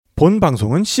본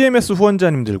방송은 CMS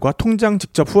후원자님들과 통장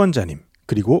직접 후원자님,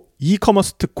 그리고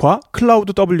이커머스 특화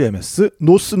클라우드 WMS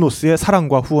노스노스의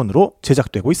사랑과 후원으로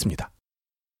제작되고 있습니다.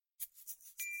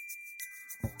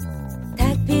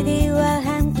 닭PD와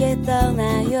함께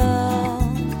떠나요.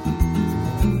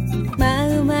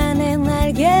 마음 안에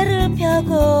날개를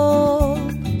펴고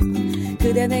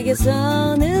그대 내게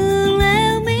손을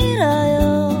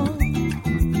내밀어요.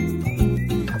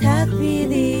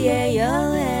 닭PD의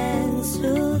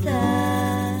여행수다.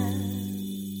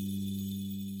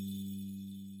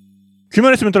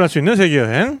 귀만 있으면 떠날 수 있는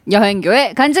세계여행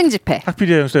여행교회 간증집회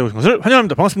닭PD의 여행수다에 오신 것을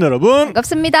환영합니다. 반갑습니다, 여러분.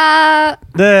 반갑습니다.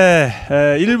 네,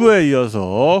 1부에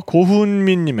이어서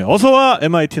고훈민님의 어서와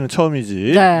M.I.T는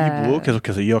처음이지. 네. 2부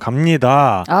계속해서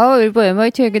이어갑니다. 일부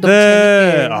M.I.T 얘기 너무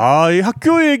재밌게. 이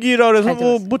학교 얘기라 그래서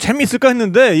뭐 재미있을까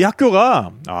했는데 이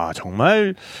학교가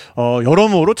정말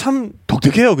여러모로 참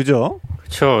독특해요, 그죠?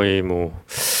 그렇죠.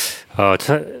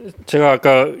 제가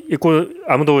아까 읽고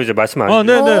아무도 이제 말씀 안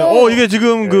네네. 이게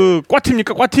지금 그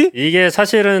꽈티입니까? 꽈티? 이게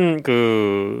사실은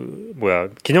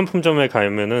기념품점에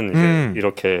가면은 이제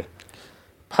이렇게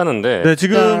파는데. 네,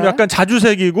 지금 약간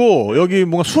자주색이고 여기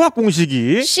뭔가 수학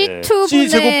공식이 C2분의 C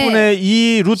제곱분의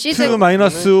 2 루트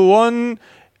마이너스 1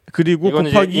 그리고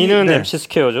곱하기 2는 MC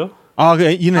스퀘어죠. 그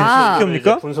 2는 MC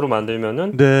스퀘어입니까? 분수로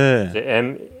만들면은 네. 이제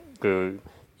M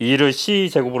 2를 C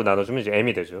제곱으로 나눠주면 이제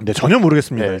M이 되죠. 네, 전혀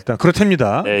모르겠습니다. 네. 일단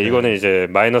그렇답니다. 네, 이거는 이제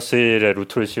마이너스 1의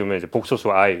루트를 씌우면 이제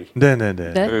복소수 I.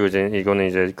 네네네. 네? 그리고 이제 이거는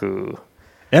이제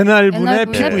NR분의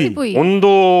PV.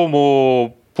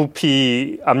 온도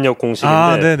부피 압력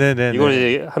공식인데 네네네. 이걸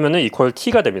이제 하면은 이퀄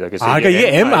T가 됩니다. 그래서 그러니까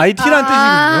이게 MIT라는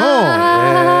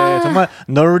뜻이군요. 네, 정말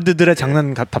널드들의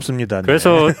장난답습니다. 네.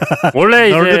 그래서 원래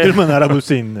이제 널드들만 알아볼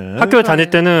수 있는 학교 다닐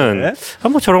때는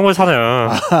뭐 저런 걸 사냐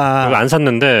안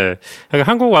샀는데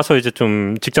한국 와서 이제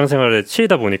좀 직장 생활에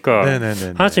치이다 보니까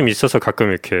하나쯤 있어서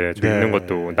가끔 이렇게 좀 있는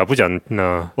것도 나쁘지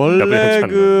않나. 원래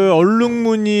그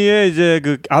얼룩무늬의 이제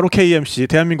그 ROKMC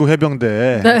대한민국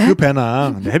해병대 그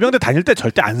배낭 해병대 다닐 때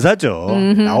절대 안 사죠.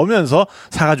 나오면서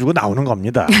사가지고 나오는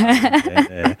겁니다.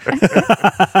 네.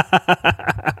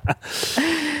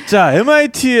 자,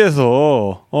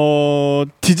 MIT에서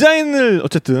디자인을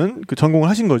어쨌든 그 전공을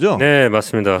하신 거죠? 네,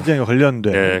 맞습니다. 디자인과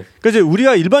관련된. 네. 그러니까 이제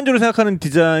우리가 일반적으로 생각하는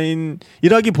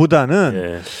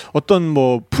디자인이라기보다는 어떤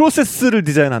뭐 프로세스를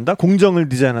디자인한다, 공정을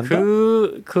디자인한다.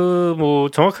 뭐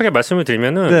정확하게 말씀을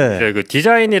드리면은 이제 그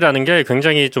디자인이라는 게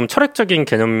굉장히 좀 철학적인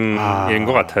개념인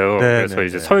것 같아요. 그래서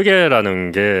이제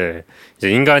설계라는 게 이제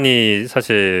인간이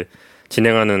사실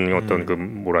진행하는 어떤 그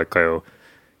뭐랄까요?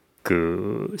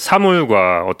 그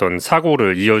사물과 어떤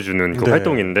사고를 이어주는 그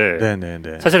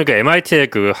활동인데 사실은 그 MIT의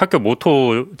그 학교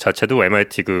모토 자체도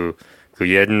MIT 그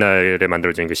옛날에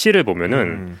만들어진 그 C를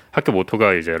보면은 학교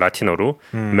모토가 이제 라틴어로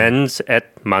mens et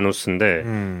manus인데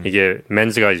이게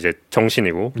mens가 이제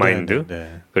정신이고 마인드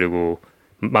그리고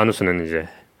manus는 이제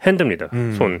핸드입니다.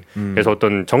 손. 그래서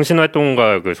어떤 정신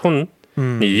활동과 그 손이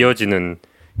이어지는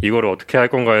이거를 어떻게 할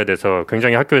건가에 대해서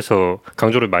굉장히 학교에서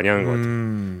강조를 많이 하는 것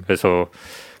같아요. 그래서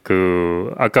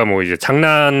아까 뭐 이제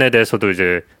장난에 대해서도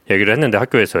이제 얘기를 했는데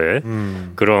학교에서의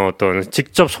그런 어떤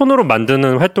직접 손으로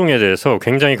만드는 활동에 대해서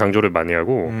굉장히 강조를 많이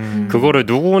하고 그거를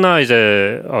누구나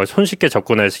이제 손쉽게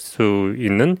접근할 수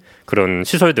있는 그런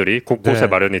시설들이 곳곳에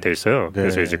마련이 돼 있어요.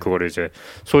 그래서 이제 그거를 이제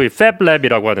소위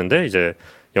팹랩이라고 하는데 이제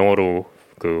영어로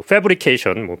그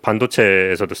fabrication, 뭐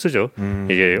반도체에서도 쓰죠.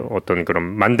 이게 어떤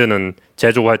그런 만드는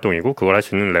제조 활동이고 그걸 할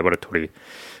수 있는 레버레토리.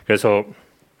 그래서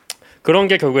그런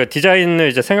게 결국에 디자인을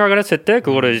이제 생각을 했을 때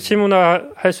그거를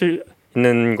실문화할 수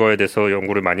있는 거에 대해서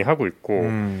연구를 많이 하고 있고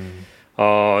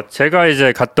제가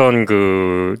이제 갔던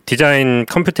그 디자인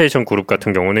컴퓨테이션 그룹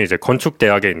같은 경우는 이제 건축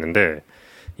대학에 있는데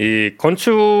이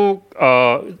건축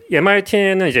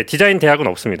MIT는 이제 디자인 대학은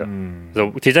없습니다.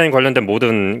 그래서 디자인 관련된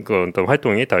모든 그 어떤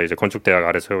활동이 다 이제 건축 대학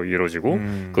아래서 이루어지고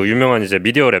그 유명한 이제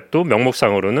미디어 랩도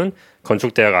명목상으로는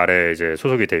건축 대학 아래 이제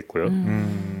소속이 돼 있고요.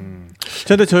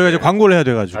 근데 저희가 이제 광고를 해야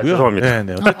돼가지고요. 죄송합니다.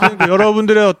 네. 어쨌든 그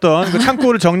여러분들의 어떤 그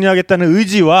창고를 정리하겠다는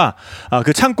의지와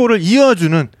그 창고를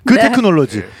이어주는 그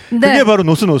테크놀로지. 그게 바로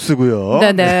노스노스고요.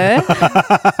 네네.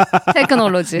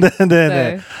 테크놀로지.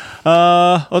 네네네.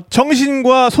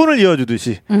 정신과 손을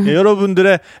이어주듯이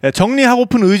여러분들의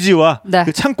정리하고픈 의지와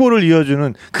그 창고를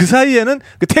이어주는 그 사이에는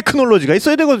그 테크놀로지가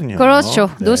있어야 되거든요.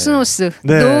 그렇죠. 노스노스.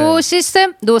 노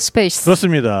시스템, 노 스페이스.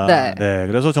 그렇습니다. 네.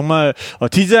 그래서 정말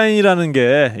디자인이라는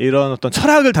게 이런 어떤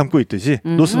철학을 담고 있듯이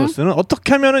노스노스는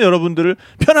어떻게 하면은 여러분들을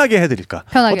편하게 해드릴까?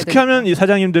 어떻게 하면 이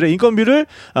사장님들의 인건비를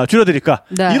줄여드릴까?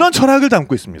 이런 철학을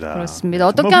담고 있습니다. 그렇습니다.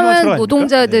 어떻게 하면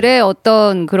노동자들의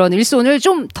어떤 그런 일손을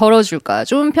좀 덜어줄까?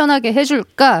 좀 편하게 편하게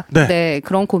해줄까? 네,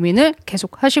 그런 고민을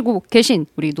계속 하시고 계신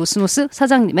우리 노스노스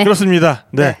사장님의 그렇습니다.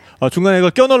 네, 중간에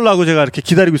이걸 껴넣으려고 제가 이렇게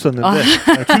기다리고 있었는데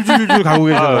줄줄줄 가고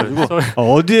계셔가지고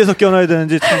어디에서 껴넣어야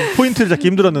되는지 참 포인트를 잡기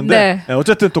힘들었는데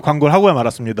어쨌든 또 광고를 하고야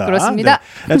말았습니다. 그렇습니다.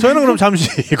 네, 저희는 그럼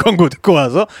잠시 광고 듣고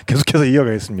와서 계속해서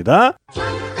이어가겠습니다.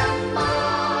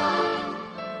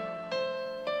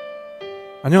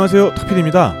 안녕하세요,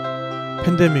 탁필입니다.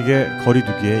 팬데믹에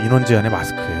거리두기에 인원 제한에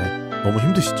마스크에 너무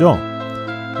힘드시죠?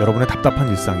 여러분의 답답한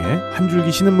일상에 한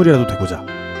줄기 신음물이라도 되고자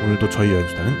오늘도 저희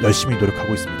여행수다는 열심히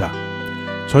노력하고 있습니다.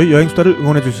 저희 여행수다를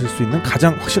응원해 주실 수 있는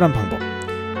가장 확실한 방법,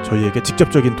 저희에게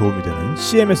직접적인 도움이 되는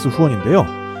CMS 후원인데요.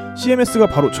 CMS가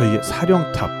바로 저희의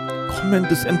사령탑,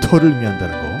 커맨드 센터를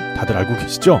의미한다는 거 다들 알고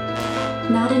계시죠?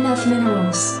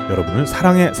 여러분을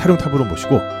사랑의 사령탑으로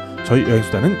모시고 저희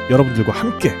여행수다는 여러분들과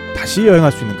함께 다시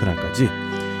여행할 수 있는 그날까지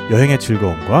여행의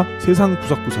즐거움과 세상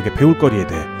구석구석의 배울거리에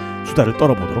대해 수다를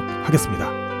떨어보도록 하겠습니다.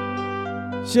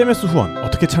 CMS 후원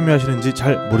어떻게 참여하시는지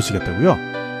잘 모르시겠다고요?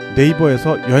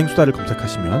 네이버에서 여행수다를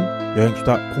검색하시면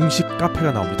여행수다 공식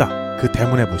카페가 나옵니다. 그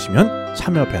대문에 보시면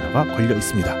참여 배너가 걸려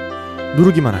있습니다.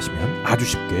 누르기만 하시면 아주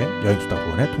쉽게 여행수다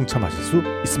후원에 동참하실 수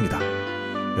있습니다.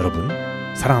 여러분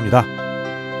사랑합니다.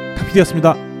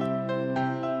 탁피디였습니다.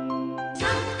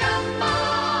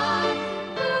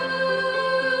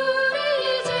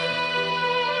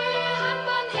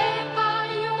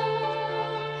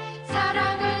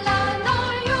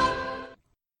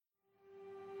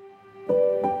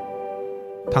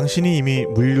 당신이 이미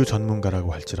물류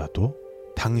전문가라고 할지라도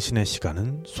당신의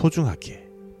시간은 소중하기에.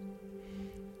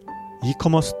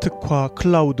 이커머스 특화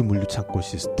클라우드 물류 창고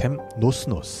시스템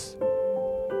노스노스.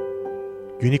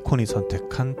 유니콘이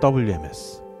선택한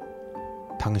WMS.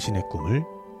 당신의 꿈을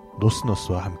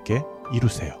노스노스와 함께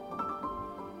이루세요.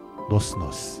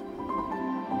 노스노스.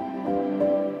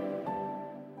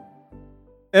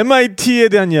 MIT에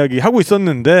대한 이야기 하고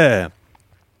있었는데,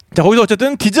 자, 거기서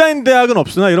어쨌든 디자인 대학은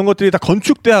없으나 이런 것들이 다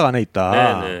건축 대학 안에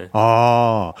있다. 네네.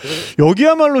 아,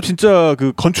 여기야말로 진짜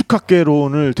그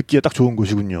건축학개론을 듣기에 딱 좋은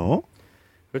곳이군요.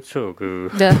 그렇죠.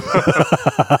 네.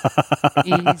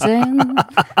 이젠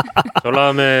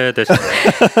전람회 대신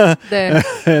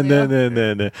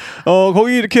네네네네.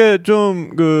 거기 이렇게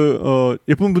좀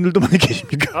예쁜 분들도 많이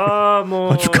계십니까? 뭐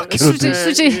건축학개론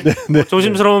수지. 네.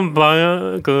 조심스러운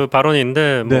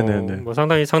발언인데 뭐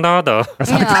상당하다.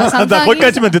 상당하다.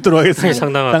 거기까지만 듣도록 하겠습니다.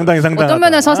 상당하다. 상당하다. 어떤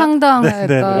면에서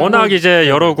상당할까? 워낙 이제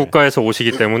여러 국가에서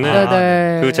오시기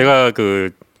때문에 제가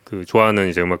그 좋아하는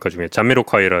이제 음악가 중에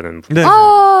잠미로콰이라는 분. 네.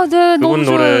 네, 그분 너무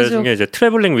노래 좋아하죠. 중에 이제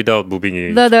트래블링 위다웃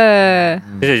무빙이 네네.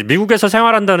 이제 미국에서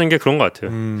생활한다는 게 그런 것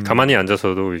같아요. 가만히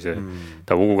앉아서도 이제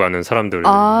다 오고 가는 사람들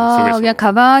속에서 그냥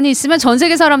가만히 있으면 전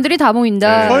세계 사람들이 다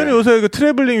모인다. 저희는 요새 그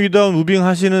트래블링 위다웃 무빙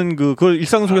하시는 그걸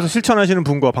일상 속에서 실천하시는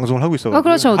분과 방송을 하고 있어요.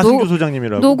 그렇죠. 하승규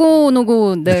소장님이라고.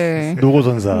 노고 네. 노고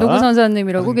선사. 노고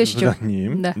선사님이라고 계시죠.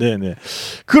 소장님. 네네.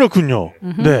 그렇군요.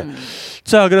 네.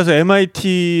 자, 그래서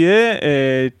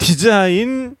MIT의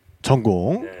디자인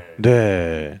전공.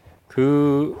 네.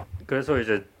 그래서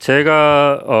이제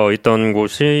제가 있던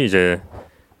곳이 이제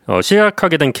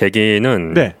시작하게 된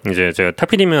계기는 이제 제가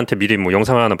타피님한테 미리 뭐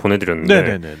영상을 하나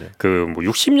보내드렸는데 뭐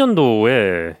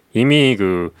 60년도에 이미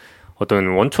어떤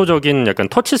원초적인 약간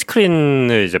터치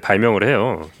스크린을 이제 발명을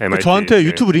해요. MIT. 저한테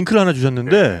유튜브 링크를 하나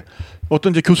주셨는데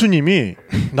어떤 이제 교수님이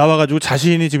나와가지고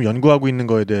자신이 지금 연구하고 있는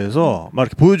거에 대해서 막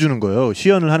이렇게 보여주는 거예요.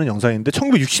 시연을 하는 영상인데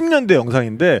 1960년대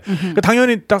영상인데 그러니까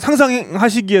당연히 딱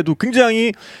상상하시기에도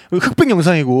굉장히 흑백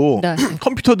영상이고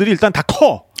컴퓨터들이 일단 다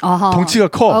커. 덩치가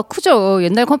커. 크죠.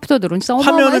 옛날 컴퓨터들은 진짜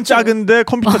어마어마했죠. 화면은 작은데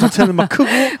컴퓨터 자체는 막 크고.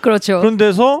 그렇죠. 그런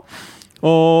데서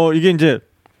이게 이제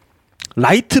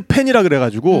라이트 펜이라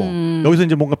그래가지고 여기서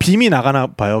이제 뭔가 빔이 나가나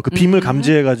봐요. 그 빔을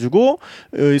감지해가지고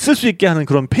쓸 수 있게 하는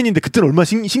그런 펜인데 그때는 얼마나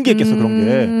신기했겠어 그런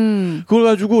게. 그걸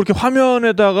가지고 이렇게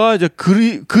화면에다가 이제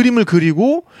그림을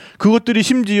그리고 그것들이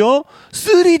심지어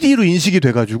 3D로 인식이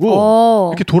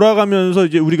돼가지고 이렇게 돌아가면서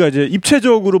이제 우리가 이제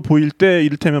입체적으로 보일 때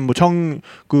이를테면 뭐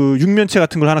육면체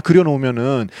같은 걸 하나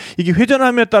그려놓으면은 이게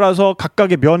회전함에 따라서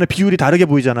각각의 면의 비율이 다르게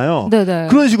보이잖아요. 네네.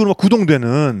 그런 식으로 막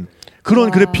구동되는.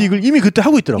 그런 그래픽을 이미 그때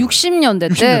하고 있더라고요.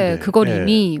 60년대 때 그걸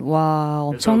이미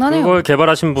엄청나네요. 그걸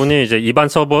개발하신 분이 이제 이반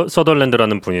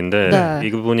서덜랜드라는 분인데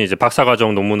이분이 이제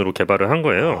박사과정 논문으로 개발을 한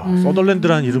거예요.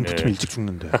 서덜랜드라는 이름 붙으면 일찍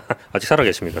죽는데 아직 살아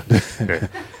계십니다.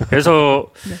 그래서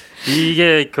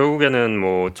이게 결국에는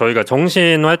뭐 저희가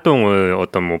정신 활동을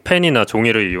어떤 뭐 펜이나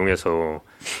종이를 이용해서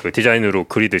그 디자인으로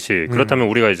그리듯이 그렇다면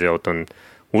우리가 이제 어떤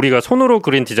우리가 손으로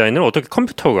그린 디자인을 어떻게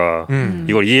컴퓨터가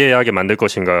이걸 이해하게 만들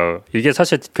것인가. 이게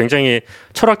사실 굉장히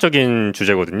철학적인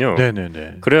주제거든요.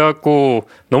 네네네. 그래갖고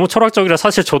너무 철학적이라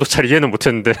사실 저도 잘 이해는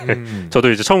못했는데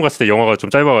저도 이제 처음 갔을 때 영화가 좀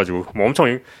짧아가지고 뭐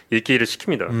엄청 읽기를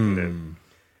시킵니다. 근데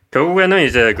결국에는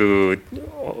이제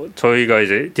저희가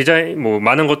이제 디자인 뭐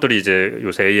많은 것들이 이제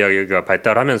요새 AI가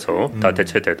발달하면서 다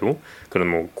대체돼도 그런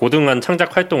뭐 고등한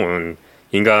창작 활동은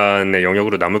인간의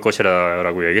영역으로 남을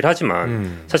것이라고 얘기를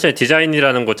하지만 사실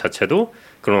디자인이라는 것 자체도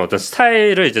그런 어떤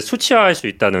스타일을 이제 수치화할 수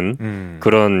있다는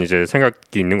그런 이제 생각이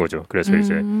있는 거죠. 그래서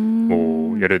이제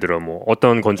뭐 예를 들어 뭐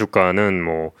어떤 건축가는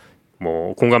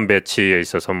뭐 공간 배치에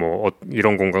있어서 뭐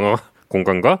이런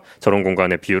공간과 저런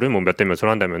공간의 비율을 뭐 몇 대 몇으로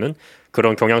한다면은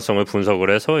그런 경향성을 분석을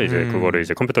해서 이제 그거를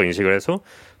이제 컴퓨터 인식을 해서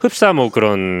흡사 뭐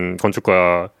그런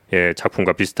건축가의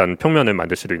작품과 비슷한 평면을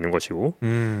만들 수도 있는 것이고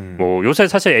뭐 요새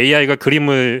사실 AI가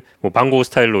그림을 뭐 방고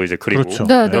스타일로 이제 그리고 그렇죠.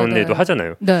 이런 일도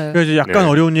하잖아요. 네. 그러니까 이제 약간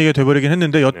어려운 얘기가 돼버리긴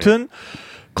했는데 여튼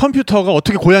컴퓨터가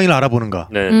어떻게 고양이를 알아보는가.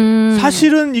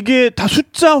 사실은 이게 다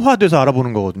숫자화돼서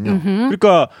알아보는 거거든요.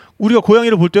 그러니까 우리가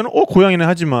고양이를 볼 때는 고양이네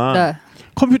하지만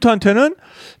컴퓨터한테는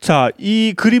자,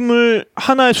 이 그림을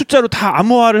하나의 숫자로 다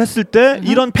암호화를 했을 때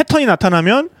이런 패턴이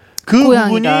나타나면 그 고양이다.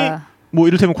 부분이 뭐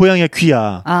이를테면 고양이의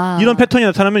귀야. 이런 패턴이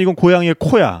나타나면 이건 고양이의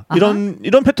코야.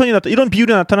 이런 패턴이 이런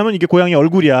비율이 나타나면 이게 고양이의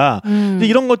얼굴이야. 근데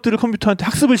이런 것들을 컴퓨터한테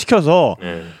학습을 시켜서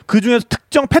그 중에서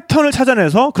특정 패턴을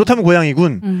찾아내서 그렇다면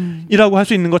고양이군 이라고 할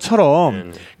수 있는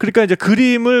것처럼 그러니까 이제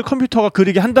그림을 컴퓨터가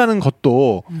그리게 한다는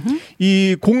것도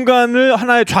이 공간을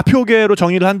하나의 좌표계로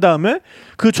정의를 한 다음에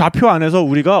그 좌표 안에서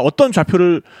우리가 어떤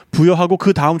좌표를 부여하고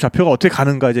그 다음 좌표가 어떻게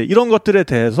가는가 이제 이런 것들에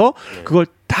대해서 그걸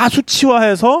다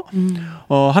수치화해서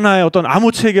하나의 어떤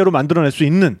암호 체계로 만들어낼 수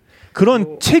있는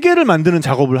그런 체계를 만드는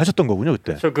작업을 하셨던 거군요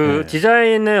그때. 그래서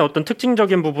디자인의 어떤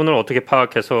특징적인 부분을 어떻게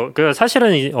파악해서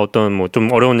사실은 어떤 뭐 좀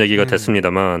어려운 얘기가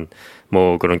됐습니다만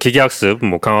뭐 그런 기계학습,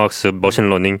 뭐 강화학습,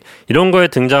 머신러닝 이런 거의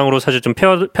등장으로 사실 좀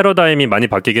패러다임이 많이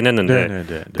바뀌긴 했는데,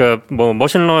 그러니까 뭐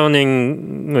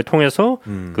머신러닝을 통해서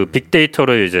그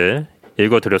빅데이터를 이제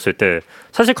읽어드렸을 때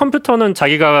사실 컴퓨터는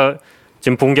자기가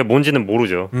지금 본 게 뭔지는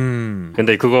모르죠.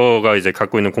 근데 그거가 이제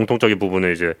갖고 있는 공통적인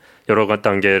부분을 이제 여러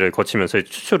단계를 거치면서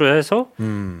추출을 해서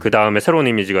그 다음에 새로운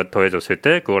이미지가 더해졌을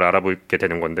때 그걸 알아보게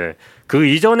되는 건데 그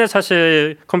이전에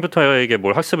사실 컴퓨터에게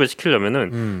뭘 학습을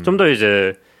시키려면은 좀 더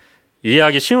이제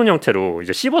이해하기 쉬운 형태로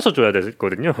이제 씹어서 줘야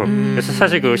되거든요. 그래서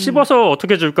사실 그 씹어서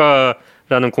어떻게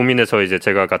줄까라는 고민에서 이제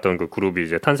제가 갔던 그 그룹이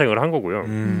이제 탄생을 한 거고요.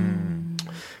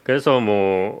 그래서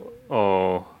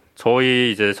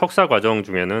저희 이제 석사 과정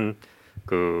중에는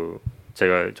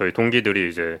저희 동기들이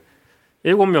이제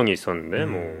 7명이 있었는데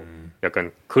뭐 약간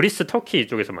그리스, 터키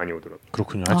이쪽에서 많이 오더라고요.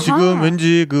 그렇군요. 지금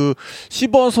왠지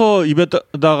씹어서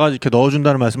입에다가 이렇게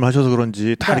넣어준다는 말씀을 하셔서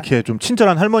그런지 다 이렇게 좀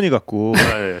친절한 할머니 같고.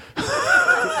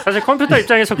 사실 컴퓨터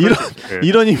입장에서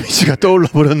이런 이미지가 떠올라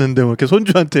버렸는데 뭐 이렇게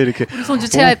손주한테 이렇게 손주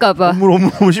체할까봐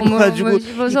오물 씹어가지고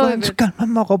이거 한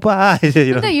숟갈만 먹어봐 이제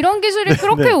이런. 근데 이런 기술이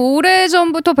그렇게 오래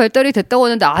전부터 발달이 됐다고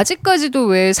하는데 아직까지도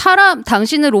왜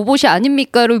당신은 로봇이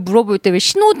아닙니까를 물어볼 때 왜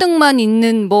신호등만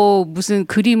있는 뭐 무슨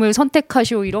그림을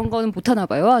선택하시오 이런 거는 못하나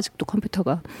봐요 아직도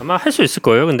컴퓨터가. 아마 할 수 있을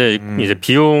거예요. 근데 이제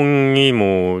비용이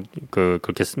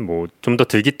그렇게 좀 더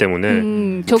들기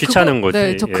때문에 귀찮은 거지.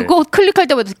 네, 저 그거 클릭할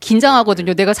때마다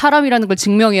긴장하거든요. 내가 사람이라는 걸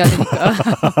증명해야 되니까.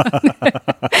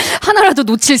 하나라도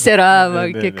놓칠세라 막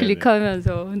이렇게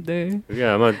클릭하면서. 네. 그게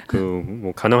아마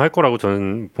뭐 가능할 거라고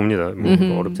저는 봅니다.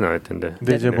 뭐 어렵진 않을 텐데.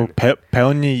 근데 이제 뭐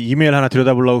배언니 이메일 하나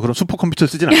들여다보려고 그런 슈퍼컴퓨터를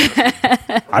쓰진 않아요.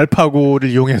 알파고를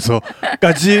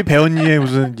이용해서까지 배언니의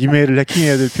무슨 이메일을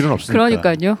해킹해야 될 필요는 없으니까.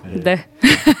 그러니까요. 네.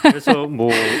 그래서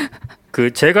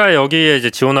제가 여기에 이제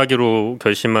지원하기로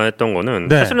결심했던 거는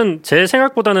사실은 제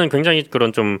생각보다는 굉장히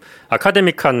그런 좀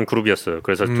아카데믹한 그룹이었어요.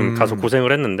 그래서 좀 가서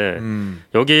고생을 했는데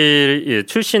여기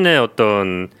출신의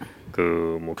어떤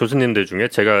뭐 교수님들 중에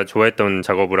제가 좋아했던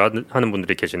작업을 하는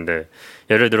분들이 계신데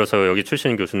예를 들어서 여기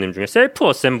출신 교수님 중에 셀프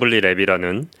어셈블리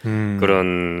랩이라는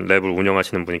그런 랩을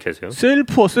운영하시는 분이 계세요.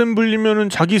 셀프 어셈블리면은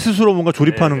자기 스스로 뭔가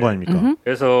조립하는 거 아닙니까?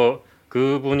 그래서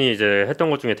그분이 이제 했던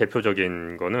것 중에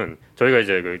대표적인 거는 저희가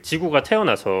이제 지구가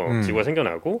태어나서 지구가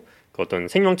생겨나고 그 어떤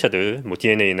생명체들 뭐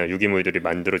DNA나 유기물들이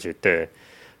만들어질 때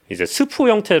이제 스프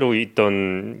형태로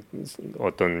있던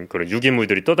어떤 그런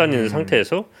유기물들이 떠다니는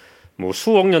상태에서 뭐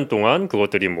수억 년 동안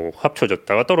그것들이 뭐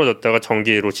합쳐졌다가 떨어졌다가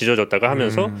전기로 지져졌다가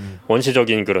하면서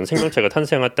원시적인 그런 생명체가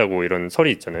탄생했다고 이런 설이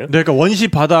있잖아요. 네, 그러니까 원시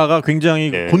바다가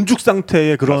굉장히 곤죽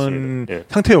상태의 그런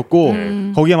상태였고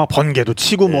거기에 막 번개도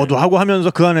치고 뭐도 하고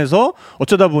하면서 그 안에서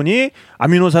어쩌다 보니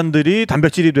아미노산들이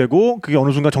단백질이 되고 그게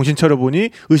어느 순간 정신 차려 보니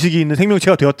의식이 있는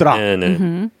생명체가 되었더라.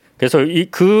 그래서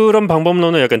그런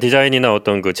방법론은 약간 디자인이나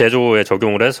어떤 그 제조에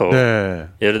적용을 해서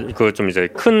예를 그 좀 이제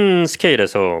큰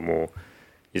스케일에서 뭐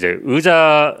이제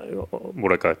의자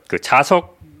뭐랄까 그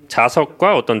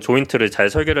자석과 어떤 조인트를 잘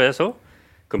설계를 해서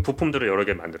그 부품들을 여러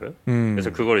개 만들어요.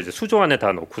 그래서 그걸 이제 수조 안에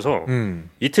다 넣고서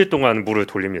이틀 동안 물을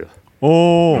돌립니다.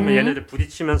 그러면 얘네들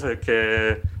부딪히면서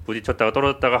이렇게 부딪혔다가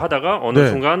떨어졌다가 하다가 어느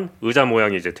순간 의자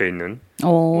모양이 이제 돼 있는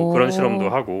뭐 그런 실험도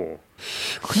하고.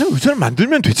 그냥 의자를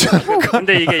만들면 되지 않을까?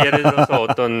 근데 이게 예를 들어서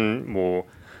어떤 뭐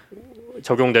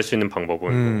적용될 수 있는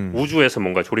방법은 뭐 우주에서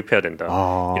뭔가 조립해야 된다.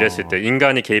 이랬을 때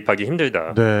인간이 개입하기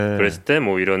힘들다. 그랬을 때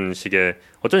뭐 이런 식의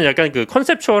어떤 약간 그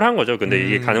컨셉추얼한 거죠. 근데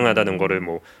이게 가능하다는 거를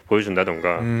뭐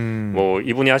보여준다던가 뭐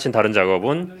이분이 하신 다른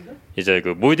작업은 이제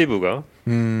그 몰디브가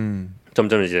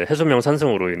점점 이제 해수면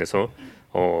상승으로 인해서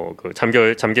그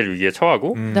잠길 위기에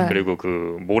처하고 그리고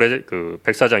그 모래 그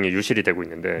백사장이 유실이 되고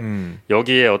있는데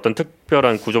여기에 어떤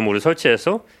특별한 구조물을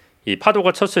설치해서 이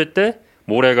파도가 쳤을 때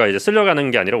모래가 이제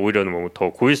쓸려가는 게 아니라 오히려 뭐 더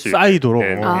고일 수 쌓이도록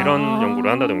이런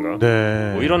연구를 한다던가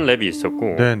뭐 이런 랩이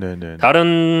있었고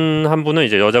다른 한 분은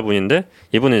이제 여자분인데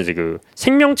이분은 이제 그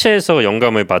생명체에서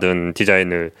영감을 받은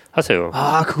디자인을 하세요.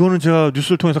 그거는 제가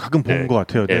뉴스를 통해서 가끔 본 것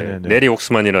같아요. 네리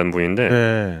옥스만이라는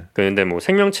분인데 그런데 뭐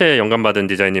생명체에 영감 받은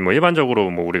디자인이 뭐 일반적으로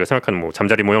뭐 우리가 생각하는 뭐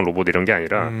잠자리 모형 로봇 이런 게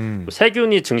아니라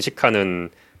세균이 증식하는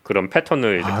그런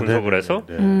패턴을 이제 분석을 해서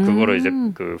그거를 이제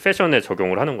그 패션에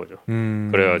적용을 하는 거죠.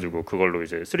 그래가지고 그걸로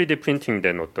이제 3D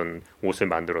프린팅된 어떤 옷을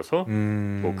만들어서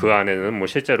뭐 그 안에는 뭐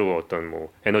실제로 어떤 뭐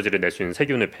에너지를 낼 수 있는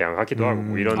세균을 배양하기도 하고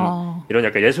뭐 이런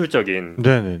약간 예술적인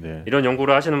이런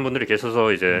연구를 하시는 분들이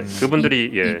계셔서 이제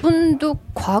그분들이 이분도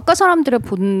과학과 사람들의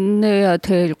본내야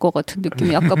될 것 같은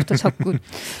느낌이 아까부터 자꾸.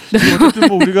 어쨌든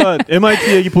뭐 우리가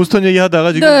MIT 얘기, 보스턴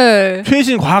얘기하다가 지금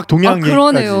최신 과학 동향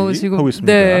얘기까지 지금. 하고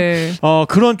있습니다.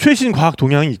 그런 최신 과학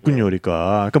동향이 있군요.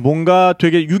 그러니까 뭔가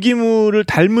되게 유기물을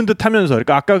닮은 듯하면서,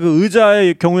 그러니까 아까 그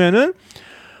의자의 경우에는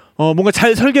뭔가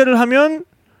잘 설계를 하면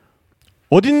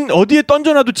어디에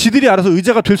던져놔도 지들이 알아서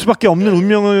의자가 될 수밖에 없는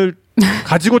운명을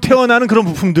가지고 태어나는 그런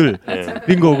부품들인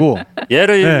거고.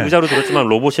 얘를 의자로 들었지만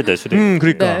로봇이 될 수도 있고.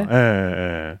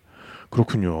 그러니까.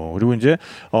 그렇군요. 그리고 이제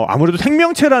아무래도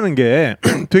생명체라는 게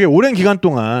되게 오랜 기간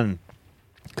동안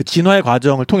그 진화의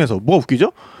과정을 통해서 뭐가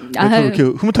웃기죠? 이렇게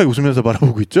흐뭇하게 웃으면서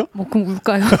바라보고 있죠? 뭐 그럼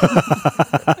울까요?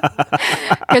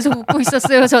 계속 웃고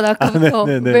있었어요, 전 아까부터.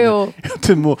 왜요?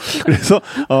 여튼 뭐 그래서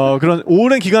그런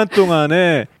오랜 기간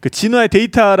동안에 그 진화의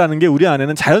데이터라는 게 우리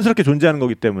안에는 자연스럽게 존재하는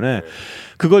거기 때문에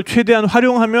그걸 최대한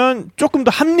활용하면 조금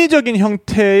더 합리적인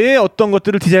형태의 어떤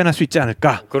것들을 디자인할 수 있지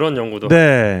않을까? 그런 연구도.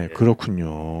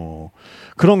 그렇군요.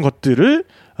 그런 것들을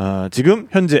지금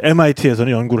현재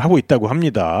MIT에서는 연구를 하고 있다고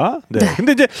합니다.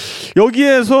 근데 이제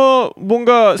여기에서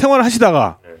뭔가 생활을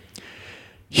하시다가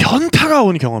현타가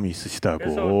온 경험이 있으시다고.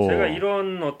 그래서 제가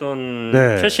이런 어떤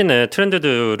최신의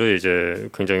트렌드들을 이제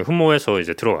굉장히 흠모해서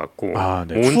이제 들어왔고.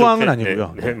 추앙은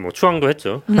아니고요. 뭐 추앙도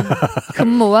했죠.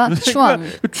 흠모와 추앙.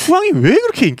 추앙이 왜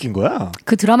그렇게 인기인 거야?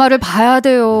 그 드라마를 봐야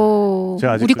돼요.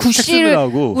 우리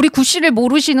구씨를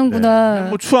모르시는구나.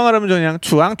 뭐 추앙하라면 그냥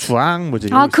추앙 뭐지.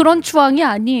 그런 추앙이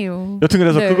아니에요. 여튼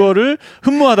그래서 그거를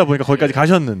흠모하다 보니까 거기까지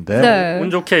가셨는데. 운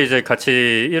좋게 이제 같이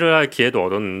일을 할 기회도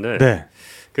얻었는데.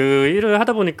 그 일을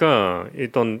하다 보니까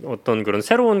어떤 그런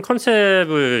새로운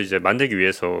컨셉을 이제 만들기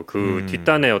위해서 그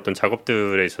뒷단의 어떤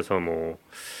작업들에 있어서 뭐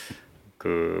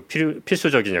그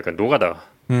필수적인 약간 노가다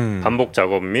반복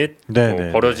작업 및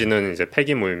뭐 벌어지는 이제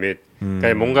폐기물 및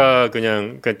그러니까 뭔가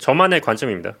그러니까 저만의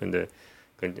관점입니다. 근데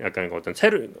약간 어떤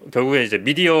결국에 이제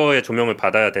미디어의 조명을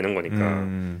받아야 되는 거니까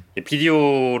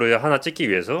비디오를 하나 찍기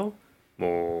위해서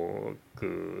뭐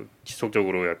그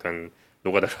지속적으로 약간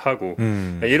노가다를 하고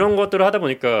이런 것들을 하다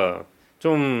보니까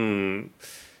좀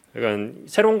약간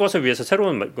새로운 것을 위해서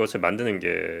새로운 것을 만드는 게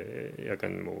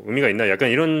약간 뭐 의미가 있나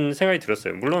약간 이런 생각이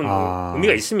들었어요. 물론 뭐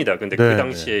의미가 있습니다. 근데 그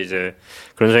당시에 이제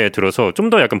그런 생각이 들어서 좀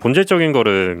더 약간 본질적인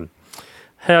거를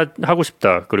하고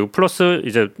싶다. 그리고 플러스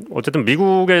이제 어쨌든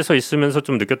미국에서 있으면서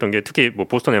좀 느꼈던 게 특히 뭐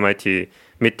보스턴 MIT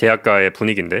및 대학가의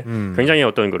분위기인데 굉장히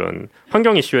어떤 그런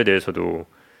환경 이슈에 대해서도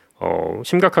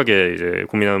심각하게 이제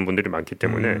고민하는 분들이 많기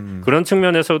때문에 그런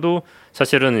측면에서도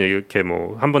사실은 이렇게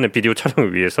뭐 한 번의 비디오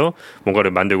촬영을 위해서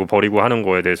뭔가를 만들고 버리고 하는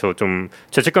거에 대해서 좀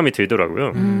죄책감이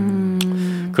들더라고요.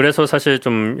 그래서 사실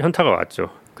좀 현타가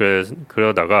왔죠.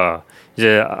 그러다가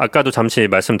이제 아까도 잠시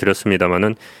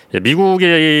말씀드렸습니다만은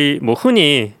미국이 뭐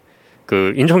흔히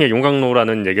그 인종의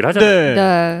용광로라는 얘기를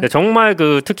하잖아요. 근데 정말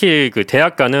그 특히 그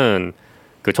대학가는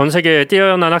그 전 세계에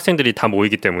뛰어난 학생들이 다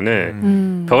모이기 때문에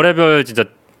별의별 진짜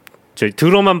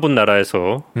드럼한 분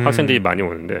나라에서 학생들이 많이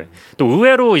오는데 또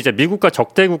의외로 이제 미국과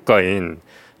적대 국가인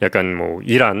약간 뭐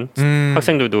이란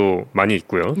학생들도 많이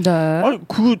있고요.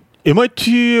 그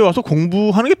MIT에 와서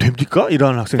공부하는 게 됩니까?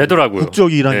 이란 학생 되더라고요.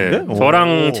 국적이 이란인데? 네.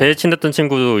 저랑 제일 친했던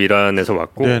친구도 이란에서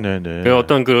왔고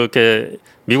어떤 그렇게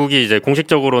미국이 이제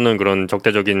공식적으로는 그런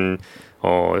적대적인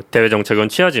대외 정책은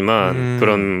취하지만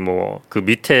그런 뭐 그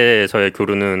밑에서의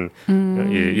교류는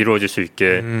이루어질 수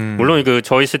있게 물론 그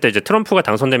저 있을 때 이제 트럼프가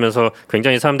당선되면서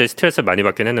굉장히 사람들이 스트레스를 많이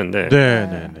받긴 했는데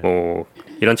뭐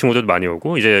이런 친구들도 많이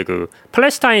오고 이제 그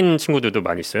팔레스타인 친구들도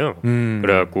많이 있어요.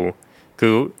 그래갖고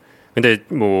근데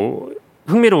뭐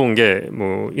흥미로운 게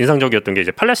뭐 인상적이었던 게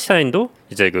이제 팔레스타인도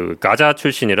이제 그 가자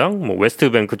출신이랑 뭐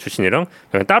웨스트뱅크 출신이랑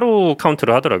그냥 따로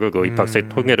카운트를 하더라고요. 그 입학생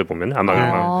통계를 보면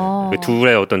아마 그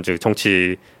둘의 어떤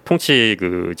정치 통치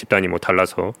그 집단이 뭐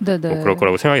달라서 뭐 그럴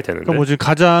거라고 생각이 되는데. 그러니까 뭐지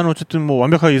가자는 어쨌든 뭐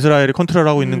완벽하게 이스라엘이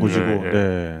컨트롤하고 있는 곳이고.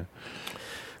 네.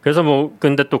 그래서 뭐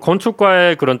근데 또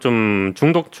건축과에 그런 좀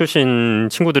중독 출신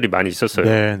친구들이 많이 있었어요.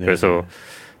 그래서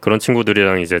그런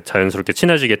친구들이랑 이제 자연스럽게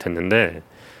친해지게 됐는데.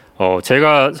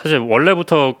 제가 사실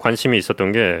원래부터 관심이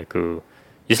있었던 게 그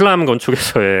이슬람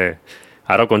건축에서의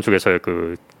아랍 건축에서의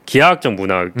그 기하학적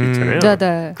문학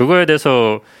있잖아요. 그거에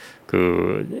대해서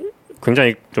그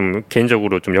굉장히 좀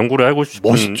개인적으로 좀 연구를 하고 싶은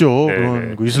멋있죠.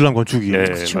 그런 그 이슬람 건축이.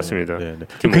 맞습니다.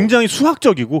 굉장히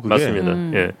수학적이고 그게. 맞습니다.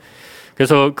 예.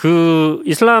 그래서 그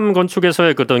이슬람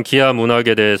건축에서의 어떤 기하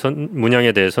문양에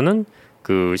대해서는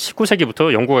그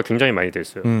 19세기부터 연구가 굉장히 많이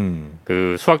됐어요.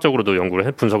 그 수학적으로도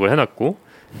연구를 분석을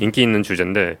해놨고. 인기 있는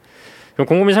주제인데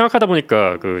곰곰이 생각하다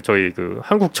보니까 그 저희 그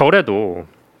한국 절에도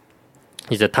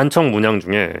이제 단청 문양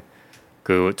중에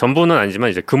그 전부는 아니지만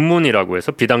이제 금문이라고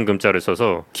해서 비단금자를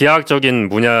써서 기하학적인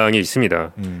문양이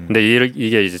있습니다. 근데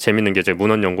이게 이제 재밌는 게 제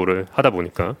문헌 연구를 하다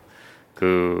보니까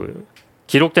그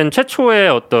기록된 최초의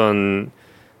어떤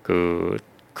그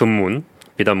금문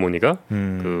비단무늬가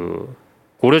그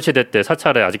고려시대 때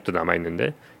사찰에 아직도 남아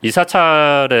있는데 이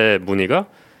사찰의 무늬가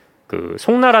그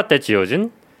송나라 때 지어진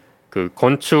그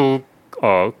건축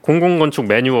공공건축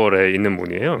매뉴얼에 있는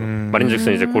무늬예요.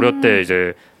 말인즉슨 이제 고려 때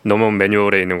이제 넘어온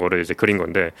매뉴얼에 있는 거를 이제 그린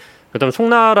건데, 그다음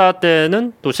송나라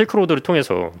때는 또 실크로드를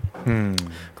통해서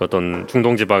그 어떤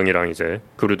중동 지방이랑 이제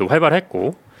교류도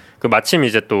활발했고, 그 마침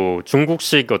이제 또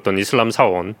중국식 어떤 이슬람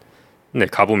사원에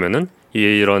가보면은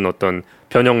이런 어떤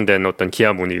변형된 어떤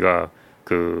기하 무늬가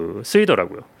그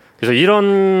쓰이더라고요. 그래서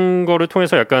이런 거를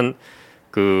통해서 약간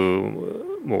그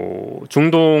뭐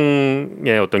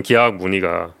중동의 어떤 기하학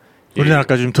무늬가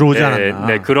우리나라까지 좀 들어오지 않았나.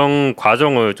 네, 그런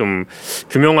과정을 좀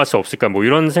규명할 수 없을까 뭐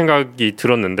이런 생각이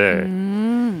들었는데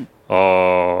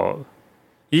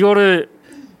이거를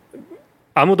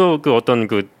아무도 그 어떤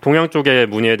그 동양 쪽의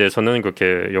무늬에 대해서는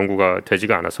그렇게 연구가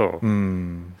되지가 않아서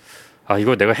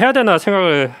이거 내가 해야 되나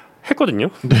생각을 했거든요.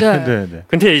 네.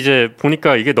 근데 이제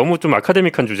보니까 이게 너무 좀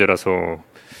아카데믹한 주제라서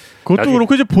그것도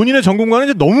그렇고 이제 본인의 전공과는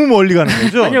이제 너무 멀리 가는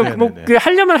거죠. 아니요, 뭐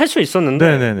하려면 할 수 있었는데.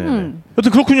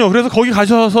 여튼 그렇군요. 그래서 거기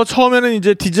가셔서 처음에는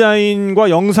이제 디자인과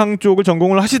영상 쪽을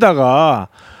전공을 하시다가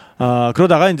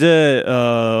그러다가 이제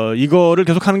이거를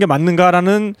계속 하는 게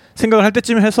맞는가라는 생각을 할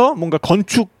때쯤 해서 뭔가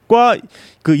건축과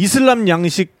그 이슬람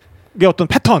양식의 어떤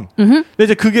패턴. 근데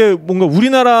이제 그게 뭔가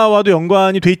우리나라와도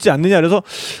연관이 돼 있지 않느냐. 그래서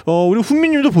우리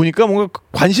훈민님도 보니까 뭔가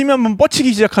관심이 한번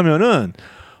뻗치기 시작하면은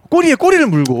꼬리에 꼬리를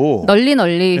물고 널리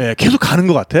계속 가는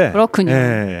것 같아. 그렇군요.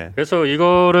 그래서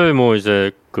이거를 뭐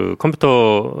이제 그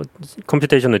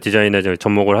컴퓨테이셔널 디자인에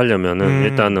접목을 하려면은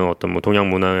일단은 어떤 뭐 동양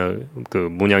문화 그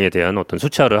문양에 대한 어떤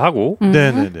수치화를 하고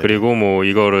그리고 뭐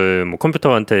이거를 뭐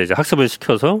컴퓨터한테 이제 학습을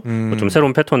시켜서 뭐 좀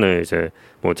새로운 패턴을 이제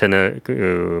뭐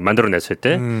만들어냈을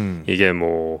때 이게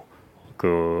뭐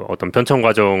그 어떤 변천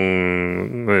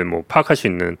과정을 뭐 파악할 수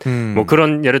있는 뭐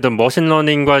그런 예를 들어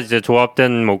머신러닝과 이제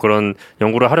조합된 뭐 그런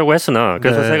연구를 하려고 했으나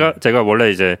그래서 제가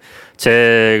원래 이제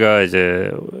제가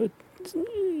이제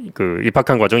그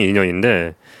입학한 과정이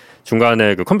 2년인데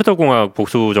중간에 그 컴퓨터공학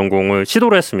복수 전공을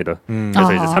시도를 했습니다.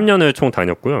 그래서 이제 3년을 총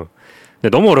다녔고요. 근데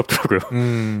너무 어렵더라고요.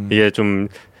 이게 좀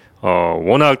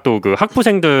워낙 또 그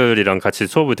학부생들이랑 같이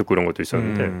수업을 듣고 이런 것도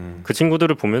있었는데 그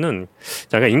친구들을 보면은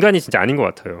약간 인간이 진짜 아닌 것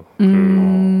같아요.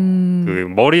 그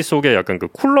머릿속에 약간 그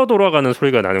쿨러 돌아가는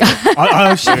소리가 나는 거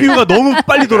같아요. CPU가 너무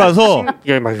빨리 돌아서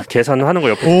이게 막 계산하는 거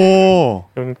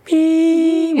옆에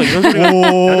삐 뭐 이런 소리가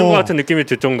나는 것 같은 느낌이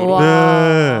들 정도로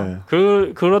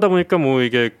그러다 보니까 뭐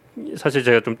이게 사실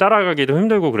제가 좀 따라가기도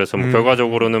힘들고 그래서 뭐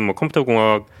결과적으로는 뭐 컴퓨터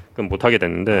공학은 못 하게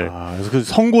됐는데 그래서 그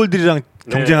성골들이랑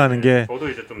경쟁하는 게 저도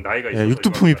이제 좀 나이가 있어서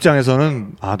육두품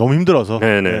입장에서는 너무 힘들어서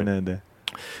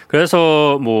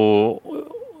그래서 뭐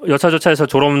여차저차해서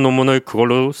졸업 논문을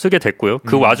그걸로 쓰게 됐고요.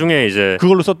 그 와중에 이제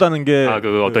그걸로 썼다는 게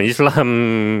그 어떤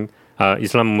이슬람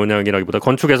문양이라기보다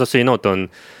건축에서 쓰이는 어떤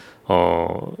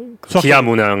기하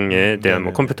문항에 대한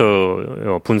뭐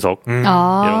컴퓨터 분석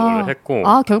이런 걸 했고.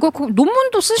 결국 그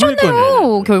논문도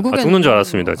쓰셨네요. 결국에 죽는 줄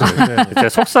알았습니다. 제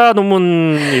석사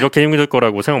논문 이렇게 힘들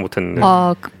거라고 생각 못했는데.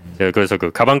 그래서 그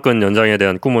가방끈 연장에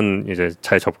대한 꿈은 이제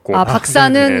잘 접고.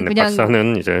 박사는 그냥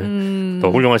박사는 이제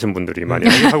더 훌륭하신 분들이 많이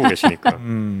하고 계시니까.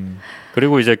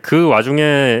 그리고 이제 그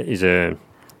와중에 이제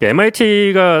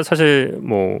MIT가 사실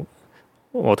뭐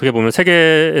어떻게 보면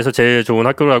세계에서 제일 좋은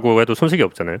학교라고 해도 손색이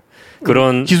없잖아요.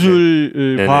 그런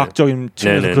기술 과학적인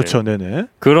측면에서 그렇죠. 네네.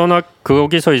 그러나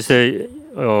거기서 이제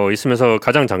있으면서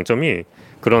가장 장점이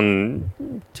그런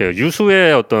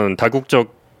유수의 어떤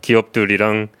다국적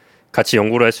기업들이랑 같이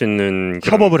연구를 할 수 있는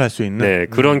협업을 할 수 있는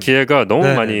그런 기회가 너무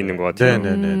많이 있는 것 같아요.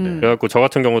 그래갖고 저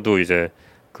같은 경우도 이제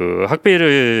그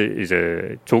학비를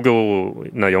이제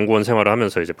조교나 연구원 생활을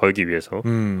하면서 이제 벌기 위해서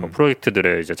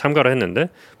프로젝트들에 이제 참가를 했는데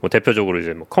뭐 대표적으로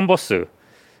이제 뭐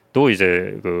컨버스도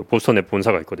이제 그 보스턴에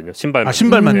본사가 있거든요. 신발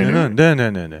만드는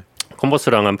네네네네.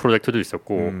 컨버스랑 한 프로젝트도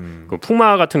있었고 그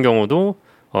푸마 같은 경우도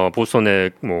보스턴에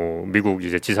뭐 미국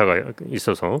이제 지사가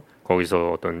있어서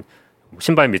거기서 어떤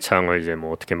신발 밑창을 이제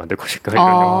뭐 어떻게 만들 것인가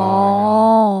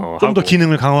이런 좀 더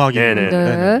기능을 강화하기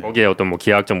위해 거기에 어떤 뭐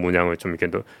기하학적 문양을 좀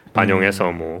이렇게 더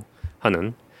반영해서 뭐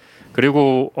하는.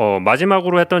 그리고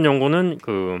마지막으로 했던 연구는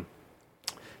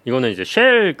이거는 이제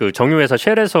쉘 그 정유회사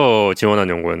쉘에서 지원한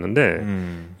연구였는데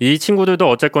이 친구들도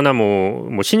어쨌거나 뭐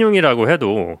신용이라고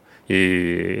해도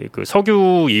이 그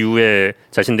석유 이후에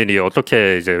자신들이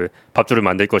어떻게 이제 밥줄을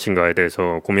만들 것인가에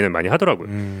대해서 고민을 많이 하더라고요.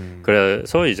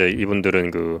 그래서 이제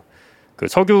이분들은 그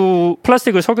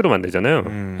플라스틱을 석유로 만들잖아요.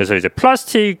 그래서 이제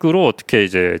플라스틱으로 어떻게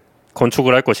이제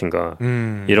건축을 할 것인가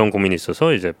이런 고민이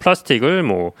있어서 이제 플라스틱을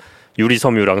뭐 유리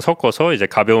섬유랑 섞어서 이제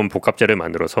가벼운 복합재를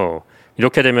만들어서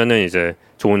이렇게 되면은 이제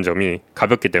좋은 점이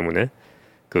가볍기 때문에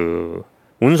그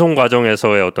운송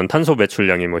과정에서의 어떤 탄소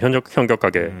배출량이 뭐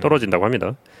현격하게 떨어진다고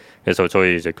합니다. 그래서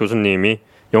저희 이제 교수님이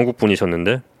영국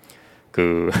분이셨는데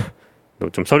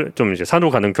좀 이제 산으로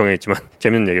가는 경향이 있지만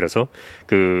재밌는 얘기라서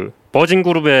그 버진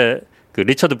그룹의 그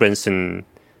리처드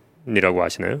브랜슨이라고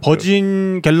아시나요?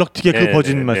 버진 갤럭틱의 그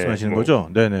버진 말씀하시는 거죠?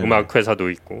 네네. 음악 회사도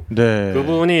있고.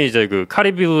 그분이 이제 그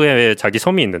카리브해에 자기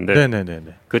섬이 있는데.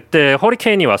 그때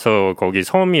허리케인이 와서 거기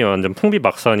섬이 완전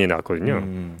풍비박산이 났거든요.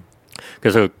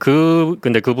 그래서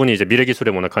근데 그분이 이제 미래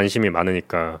기술에 워낙 관심이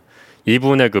많으니까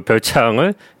이분의 그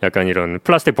별창을 약간 이런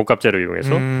플라스틱 복합재를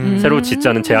이용해서 새로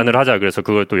짓자는 제안을 하자. 그래서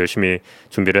그걸 또 열심히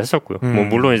준비를 했었고요. 뭐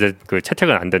물론 이제 그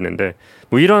채택은 안 됐는데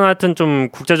뭐 이런 하여튼 좀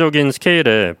국제적인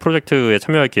스케일의 프로젝트에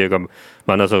참여할 기회가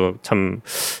많아서 참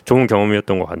좋은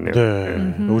경험이었던 것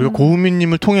같네요. 우리가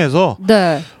고은미님을 통해서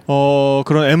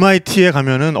그런 MIT에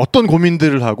가면은 어떤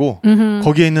고민들을 하고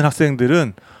거기에 있는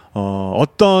학생들은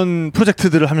어떤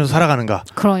프로젝트들을 하면서 살아가는가.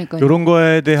 그러니까요. 이런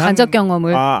거에 대한 간접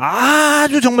경험을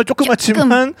아주 정말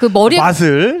조그맣지만 그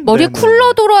머리에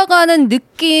쿨러 돌아가는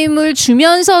느낌을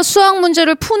주면서 수학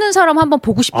문제를 푸는 사람 한번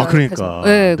보고 싶어요. 그러니까.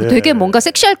 되게 뭔가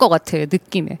섹시할 것 같아요.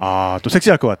 느낌에. 또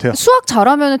섹시할 것 같아요. 수학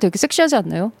잘하면 되게 섹시하지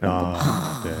않나요?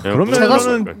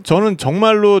 그러면 저는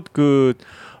정말로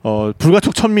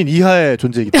불가촉 천민 이하의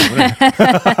존재이기 때문에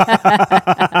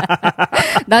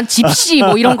난 집시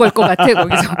뭐 이런 걸 것 같아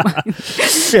거기서.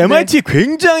 MIT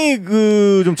굉장히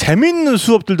좀 재밌는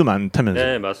수업들도 많다면서요?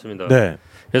 네, 맞습니다.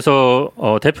 그래서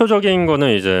대표적인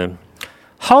거는 이제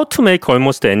How to make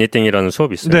almost anything이라는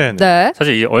수업이 있어요.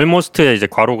 사실 이 almost에 이제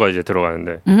괄호가 이제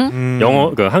들어가는데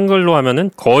영어 한글로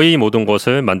하면은 거의 모든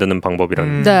것을 만드는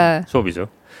방법이라는 수업이죠.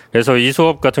 그래서 이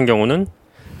수업 같은 경우는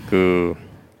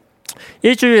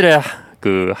일주일에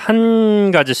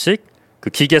한 가지씩 그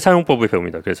기계 사용법을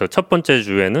배웁니다. 그래서 첫 번째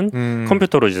주에는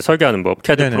컴퓨터로 이제 설계하는 법,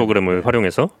 CAD 프로그램을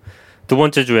활용해서, 두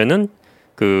번째 주에는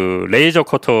그 레이저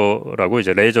커터라고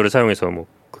이제 레이저를 사용해서 뭐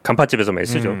간판집에서 많이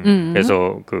쓰죠.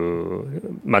 그래서 그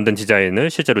만든 디자인을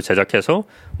실제로 제작해서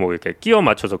뭐 이렇게 끼워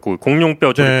맞춰서 그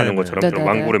공룡뼈 조립하는 것처럼 그런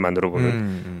왕구를 만들어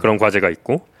보는 그런 과제가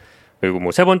있고, 그리고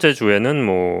뭐 세 번째 주에는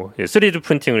뭐 3D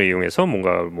프린팅을 이용해서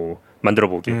뭔가 뭐 만들어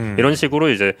보기 이런 식으로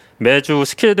이제 매주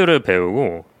스킬들을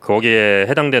배우고 거기에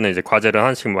해당되는 이제 과제를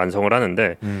하나씩 완성을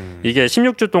하는데 이게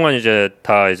 16주 동안 이제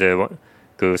다 이제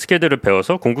그 스킬들을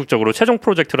배워서 궁극적으로 최종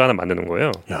프로젝트를 하나 만드는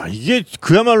거예요. 야, 이게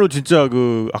그야말로 진짜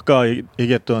아까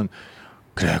얘기했던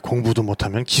그래, 공부도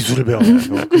못하면 기술을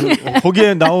배워야죠.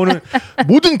 거기에 나오는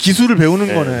모든 기술을 배우는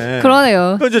거네.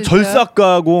 그러네요. 그러니까 이제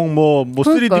절삭가공, 뭐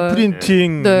 3D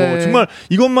프린팅, 뭐 정말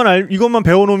이것만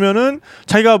배워놓으면은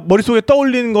자기가 머릿속에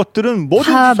떠올리는 것들은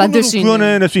뭐든 손으로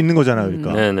구현해낼 수 있는 거잖아요.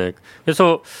 그러니까. 네네.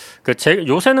 그래서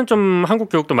요새는 좀 한국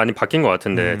교육도 많이 바뀐 것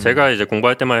같은데 제가 이제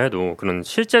공부할 때만 해도 그런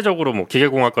실제적으로 뭐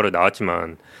기계공학과를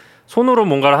나왔지만 손으로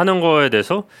뭔가를 하는 거에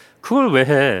대해서 그걸 왜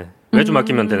해? 외주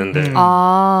맡기면 되는데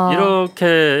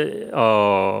이렇게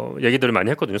얘기들을 많이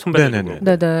했거든요. 선배들도.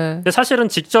 근데 사실은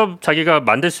직접 자기가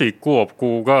만들 수 있고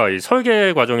없고가 이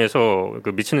설계 과정에서 그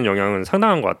미치는 영향은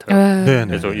상당한 것 같아요.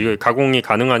 그래서 이게 가공이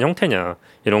가능한 형태냐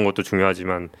이런 것도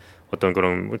중요하지만 어떤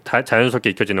그런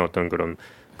자연스럽게 익혀지는 어떤 그런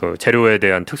그 재료에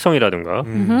대한 특성이라든가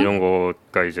이런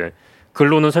거가 이제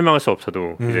글로는 설명할 수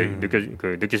없어도 이제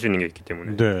느낄 수 있는 게 있기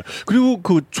때문에. 네. 그리고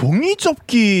그 종이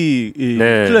접기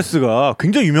클래스가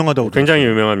굉장히 유명하다고. 굉장히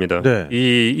유명합니다.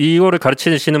 이거를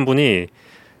가르치시는 분이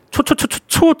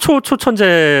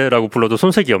초천재라고 불러도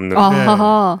손색이 없는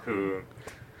그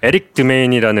에릭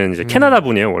드메인이라는 이제 캐나다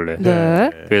분이에요 원래.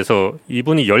 그래서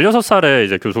이분이 16살에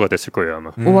이제 교수가 됐을 거예요 아마.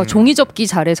 와 종이 접기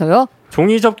잘해서요?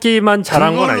 종이 접기만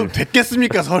잘한 건 아니에요.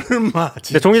 됐겠습니까 설마.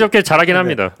 종이 접기 잘하긴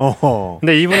합니다.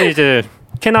 근데 이분이 이제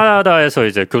캐나다에서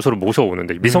이제 교수를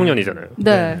모셔오는데 미성년이잖아요.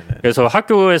 그래서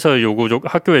학교의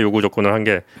요구 조건을 한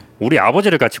게 우리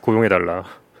아버지를 같이 고용해달라.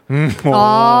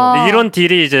 이런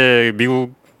딜이 이제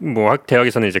미국 뭐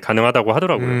대학에서는 이제 가능하다고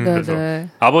하더라고요. 그래서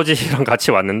아버지랑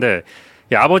같이 왔는데.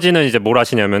 아버지는 이제 뭘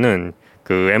하시냐면은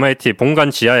그 MIT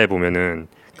본관 지하에 보면은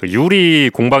그 유리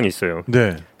공방이 있어요.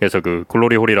 그래서 그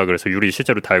글로리 홀이라 그래서 유리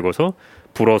실제로 달궈서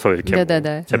불어서 이렇게 뭐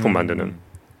제품 만드는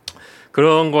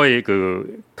그런 거에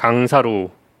그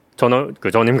강사로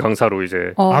전임 강사로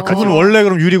이제 그분 원래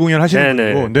그럼 유리 공연 하시는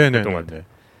분이고. 네네.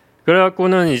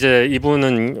 그래갖고는 이제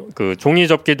이분은 그 종이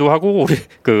접기도 하고 우리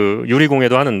그 유리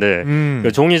공예도 하는데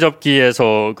그 종이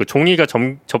접기에서 그 종이가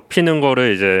접히는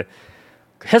거를 이제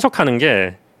해석하는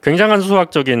게 굉장한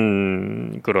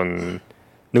수학적인 그런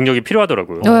능력이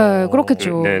필요하더라고요. 네,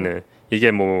 그렇겠죠. 네네. 이게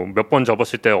뭐 몇 번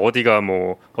접었을 때 어디가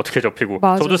뭐 어떻게 접히고.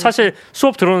 저도 사실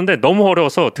수업 들었는데 너무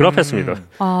어려워서 드랍했습니다.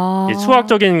 이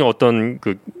수학적인 어떤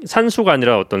그 산수가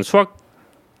아니라 어떤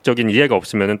수학적인 이해가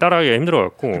없으면 따라하기가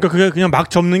힘들어갖고. 그러니까 그게 그냥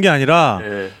막 접는 게 아니라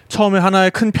처음에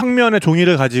하나의 큰 평면의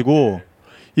종이를 가지고.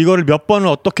 이거를 몇 번을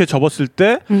어떻게 접었을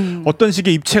때 어떤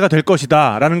식의 입체가 될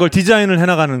것이다라는 걸 디자인을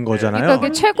해나가는 거잖아요. 그러니까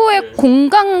그게 최고의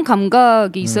공간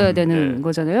감각이 있어야 되는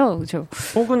거잖아요, 그렇죠?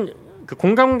 혹은 그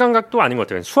공간 감각도 아닌 것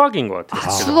같아요. 수학인 것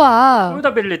같아요. 수학.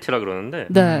 폴더빌리티라 그러는데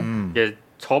이게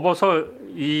접어서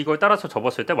이걸 따라서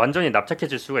접었을 때 완전히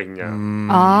납작해질 수가 있냐.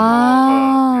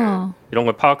 이런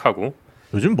걸 파악하고.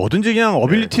 요즘 뭐든지 그냥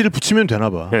어빌리티를 붙이면 되나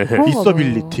봐.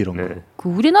 있어빌리티 이런 거. 그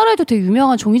우리나라에도 되게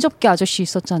유명한 종이접기 아저씨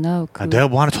있었잖아요. 내가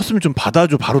뭐 하나 쳤으면 좀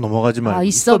받아줘 바로 넘어가지만.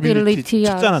 있어빌리티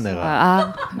쳤잖아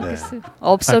내가.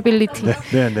 없어빌리티.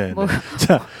 네네.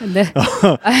 자,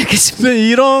 알겠습니다.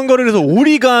 이런 거를 그래서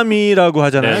오리가미라고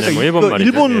하잖아요. 그러니까 뭐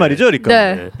일본 말이죠,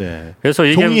 그러니까. 그래서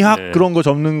이게 종이학 그런 거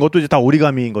접는 것도 이제 다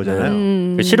오리가미인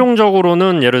거잖아요.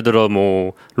 실용적으로는 예를 들어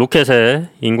뭐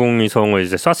로켓에 인공위성을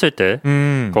이제 쐈을 때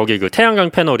거기 그 태양광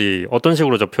패널이 어떤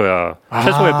식으로 접혀야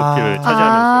최소의 부피를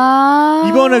차지하면서.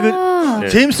 이번에 그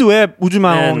제임스 웹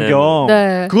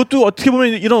우주망원경 그것도 어떻게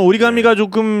보면 이런 오리가미가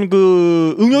조금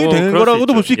그 응용이 되는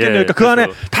거라고도 볼 수 있겠네요. 그러니까 그 안에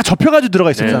다 접혀가지고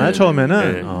들어가 있었잖아요.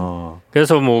 처음에는.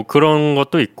 그래서 뭐 그런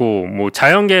것도 있고 뭐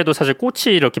자연계에도 사실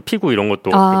꽃이 이렇게 피고 이런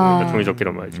것도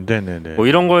종이접기란 말이죠. 뭐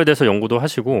이런 거에 대해서 연구도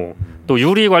하시고 또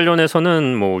유리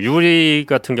관련해서는 뭐 유리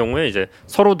같은 경우에 이제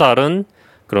서로 다른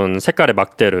그런 색깔의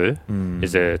막대를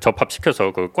이제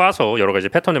접합시켜서 그 꽈서 여러 가지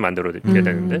패턴을 만들어게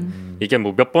되는데 이게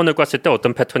뭐 몇 번을 꽈을 때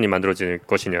어떤 패턴이 만들어질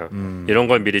것이냐 이런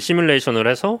걸 미리 시뮬레이션을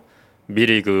해서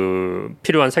미리 그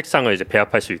필요한 색상을 이제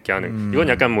배합할 수 있게 하는 이건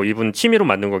약간 뭐 이분 취미로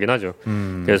만든 거긴 하죠.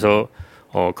 그래서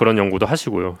그런 연구도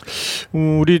하시고요.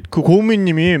 우리 그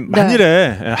고은미님이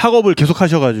만일에 학업을 계속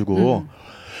하셔가지고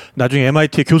나중에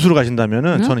MIT에 교수로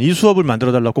가신다면은 저는 이 수업을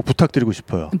만들어달라고 꼭 부탁드리고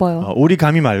싶어요. 뭐요?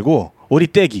 오리가미 말고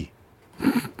오리떼기.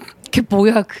 그게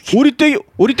뭐야 그게?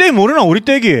 오리떼기 모르나?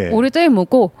 오리떼기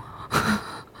뭐고?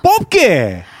 뽑기.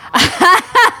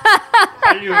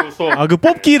 그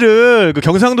뽑기를 그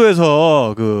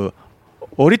경상도에서 그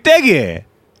오리떼기.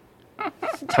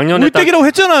 작년에 오리떼기라고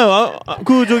했잖아요.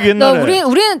 그 저기 옛날에.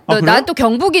 우리는 난 또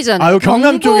경북이잖아요.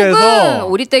 경남 쪽에서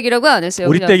오리떼기라고 안 했어요.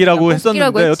 오리떼기라고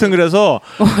했었는데 여튼 그래서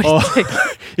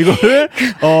이거를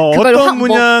어떤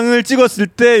문양을 찍었을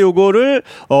때 요거를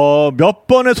몇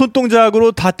번의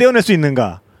손동작으로 다 떼어낼 수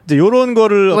있는가. 이제 요런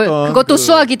거를 그것도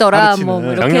수학이더라. 뭐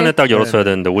이렇게. 작년에 딱 열었어야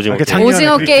되는데 오징어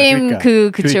게임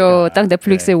그쵸. 딱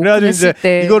넷플릭스에 오픈했을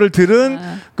때 이거를 들은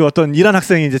그 어떤 이란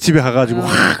학생이 이제 집에 가가지고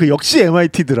그 역시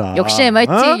MIT더라. 역시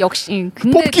MIT 역시.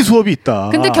 근데 뽑기 수업이 있다.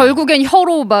 근데 결국엔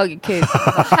혀로 막 이렇게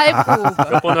핥고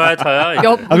몇 번을 핥아야.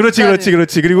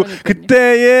 그렇지. 그리고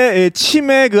그때의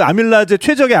침의 그 아밀라제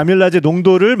최적의 아밀라제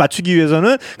농도를 맞추기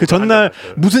위해서는 그 전날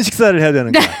무슨 식사를 해야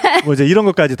되는가. 뭐 이제 이런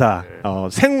것까지 다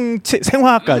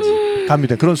생화까지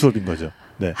갑니다. 그런 수업인 거죠.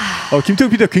 네.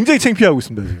 김태형 PD가 굉장히 창피하고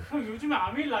있습니다 지금. 요즘에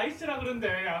아밀라이스라 그러는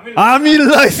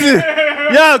아밀라이스.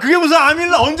 야, 그게 무슨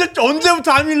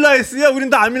언제부터 아밀라이스야? 우린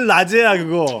다 아밀라제야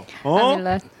그거.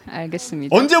 아밀라.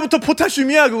 알겠습니다. 언제부터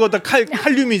포타슘이야? 그거 다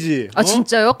칼륨이지. 아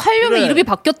진짜요? 칼륨의 그래. 이름이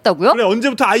바뀌었다고요? 그래,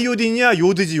 언제부터 아이오딘이야?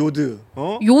 요드지 요드.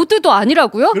 요드도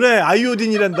아니라고요? 그래,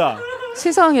 아이오딘이란다.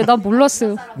 세상에, 나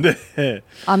몰랐어요. 네.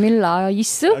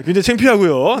 아밀라이스? 굉장히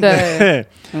창피하고요. 네.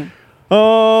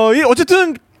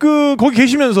 어쨌든 거기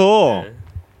계시면서. 네.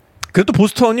 그래도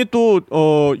보스턴이 또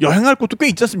여행할 곳도 꽤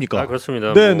있지 않습니까?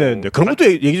 그렇습니다. 네네. 그런 것도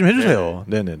얘기 좀 해주세요.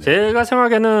 네네. 제가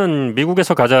생각에는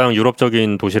미국에서 가장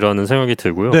유럽적인 도시라는 생각이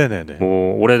들고요. 네네네.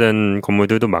 뭐 오래된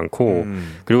건물들도 많고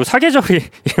그리고 사계절이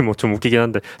뭐 좀 웃기긴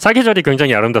한데 사계절이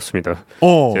굉장히 아름답습니다.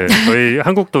 저희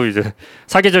한국도 이제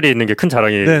사계절이 있는 게 큰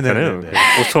자랑이잖아요.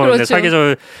 보스턴의 그렇죠.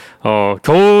 사계절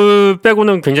겨울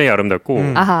빼고는 굉장히 아름답고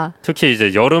특히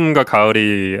이제 여름과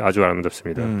가을이 아주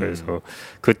아름답습니다. 그래서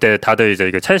그때 다들 이제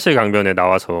첼시 강변에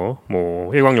나와서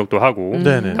뭐 일광욕도 하고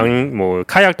뭐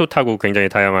카약도 타고 굉장히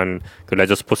다양한 그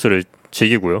레저 스포츠를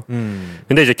즐기고요.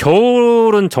 근데 이제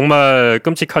겨울은 정말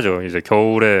끔찍하죠. 이제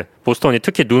겨울에 보스턴이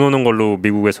특히 눈 오는 걸로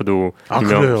미국에서도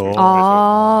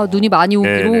유명해요. 눈이 많이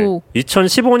오기로.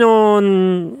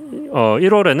 2015년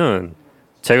 1월에는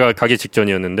제가 가기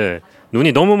직전이었는데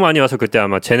눈이 너무 많이 와서 그때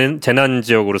아마 재난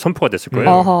지역으로 선포가 됐을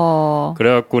거예요.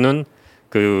 그래갖고는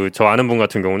저 아는 분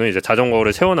같은 경우는 이제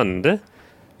자전거를 세워놨는데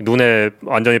눈에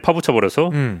완전히 파묻혀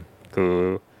버려서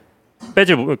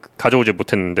가져오지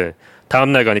못했는데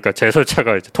다음 날 가니까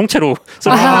제설차가 이제 통째로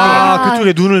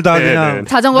그쪽에 눈을 다 그냥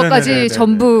자전거까지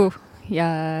전부.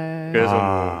 야.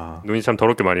 그래서 눈이 참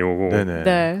더럽게 많이 오고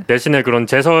대신에 그런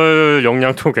제설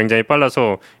역량도 굉장히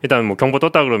빨라서 일단 뭐 경보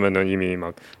떴다 그러면은 이미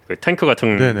막 그 탱크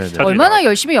같은 얼마나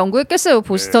열심히 연구했겠어요.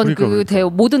 보스턴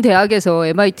모든 대학에서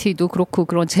MIT도 그렇고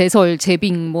그런 제설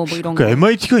제빙 뭐 이런 거.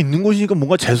 MIT가 있는 곳이니까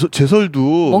뭔가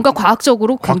제설도 뭔가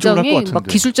과학적으로 굉장히 막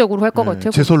기술적으로 할 것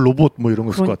같아요. 제설 로봇 뭐 이런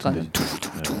거 쓸 것 같은데.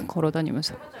 툭툭툭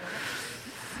걸어다니면서.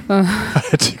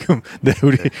 지금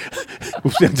우리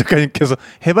읍수양 작가님께서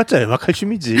해봤자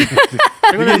에마칼슘이지.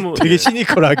 되게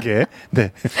시니컬하게.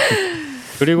 네.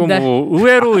 그리고 뭐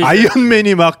의외로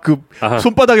아이언맨이 막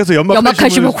손바닥에서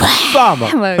연막칼슘을 쏴 막.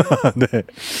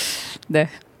 네.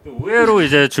 의외로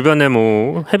이제 주변에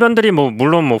뭐 해변들이 뭐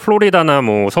물론 뭐 플로리다나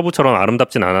뭐 서부처럼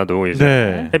아름답진 않아도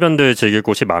이제 해변들 즐길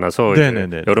곳이 많아서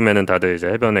이제 여름에는 다들 이제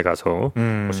해변에 가서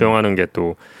수영하는 게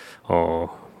또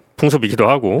풍습이기도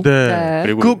하고.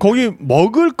 그리고 거기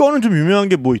먹을 거는 좀 유명한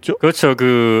게 뭐 있죠? 그렇죠.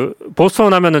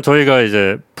 보스턴 하면은 저희가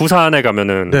이제 부산에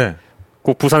가면은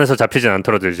꼭 부산에서 잡히진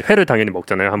않더라도 이제 회를 당연히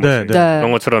먹잖아요, 한 번씩.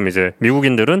 그런 것처럼 이제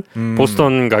미국인들은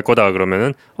보스턴 갈 거다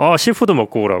그러면은 시푸드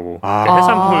먹고 오라고.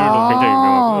 해산물로 굉장히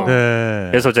유명하고.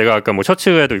 그래서 제가 아까 뭐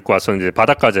셔츠에도 입고 왔었는데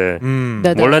바닷가재.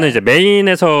 원래는 이제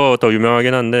메인에서 더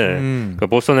유명하긴 한데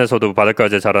보스턴에서도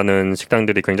바닷가재 잘하는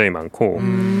식당들이 굉장히 많고.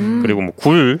 그리고 뭐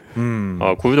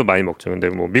굴도 많이 먹죠. 근데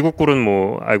뭐 미국 굴은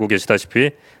뭐 알고 계시다시피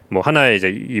뭐 하나에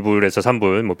이제 2불에서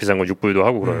 3불, 뭐 비싼 건 6불도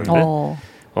하고 그러는데.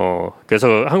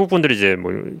 그래서 한국 분들이 이제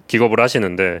뭐 기겁을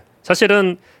하시는데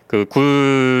사실은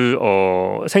굴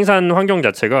생산 환경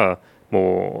자체가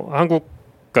뭐 한국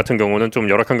같은 경우는 좀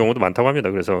열악한 경우도 많다고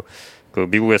합니다. 그래서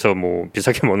미국에서 뭐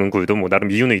비싸게 먹는 굴도 뭐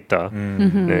나름 이유는 있다.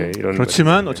 이런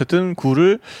그렇지만 어쨌든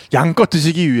굴을 양껏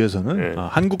드시기 위해서는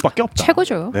한국밖에 없다.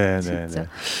 최고죠.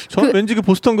 저는 왠지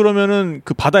보스턴 그러면은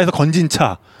바다에서 건진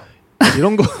차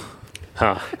이런 거.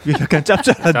 약간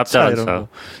짭짤한 차 이런 거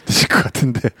드실 것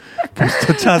같은데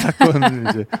보스턴 차 사건을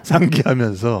이제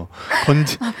상기하면서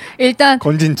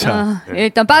건진 차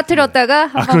일단 빠뜨렸다가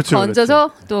한번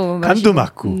건져서 또 간도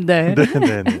맞고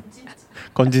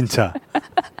건진 차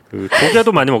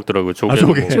조개도 많이 먹더라고요.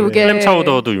 조개. 클램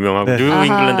차우더도 유명하고 뉴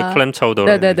잉글랜드 클램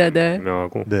차우더로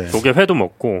유명하고 조개회도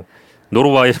먹고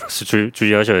노로바이러스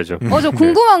주의하셔야죠. 저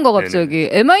궁금한 거 갑자기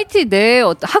MIT 내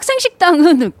학생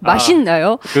식당은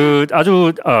맛있나요?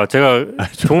 아주 제가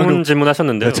좋은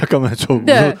질문하셨는데요. 잠깐만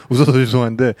웃어서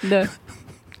죄송한데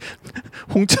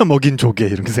홍차 먹인 조개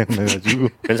이렇게 생각나가지고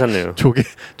괜찮네요.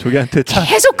 조개한테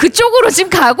계속 그쪽으로 지금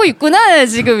가고 있구나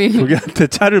지금. 조개한테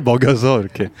차를 먹여서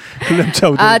이렇게 클램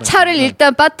차우더. 차를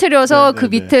일단 빠뜨려서 그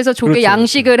밑에서 조개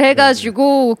양식을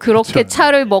해가지고 그렇게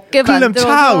차를 먹게 만들어서.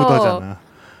 클램 차우더잖아.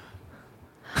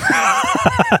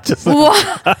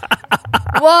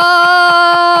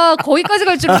 와 거기까지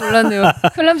갈 줄은 몰랐네요.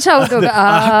 클램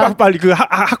차우더가 빨리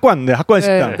학관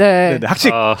식당.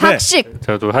 학식.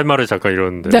 저도 할 말을 잠깐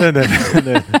잃었는데.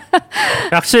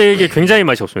 학식이 굉장히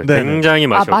맛이 없습니다. 굉장히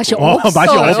맛이 없어요.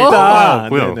 맛이 없다.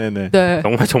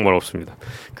 정말 없습니다.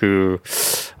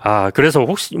 그래서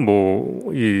혹시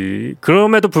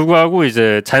그럼에도 불구하고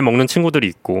이제 잘 먹는 친구들이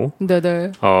있고,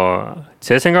 네네.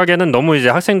 제 생각에는 너무 이제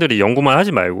학생들이 연구만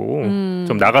하지 말고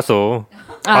좀 나가서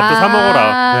밥도 사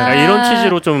먹어라. 이런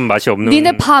취지로 좀 맛이 없는.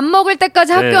 니네 밥 먹을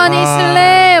때까지 학교 안에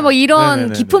있을래? 뭐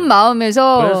이런 깊은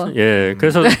마음에서.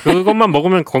 그래서 그것만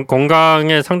먹으면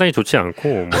건강에 상당히 좋지 않고,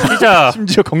 뭐 피자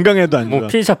심지어 건강에도 안 좋아. 뭐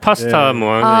피자, 파스타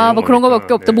뭐 그런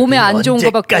거밖에 없다. 몸에 안 좋은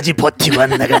거밖에. 언제까지 버티고 안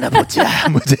나가나 보자.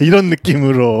 뭐 이제 이런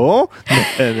느낌으로.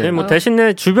 뭐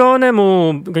대신에 주변에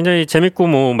뭐 굉장히 재밌고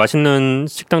뭐 맛있는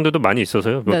식당들도 많이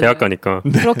있어서요. 뭐 대학 가니까.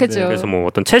 그렇겠죠. 그래서 뭐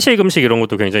어떤 채식 음식 이런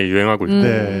것도 굉장히 유행하고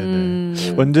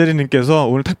있고. 원재리님께서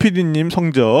오늘 탁PD님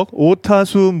성적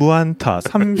 5타수 무안타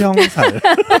 3병살.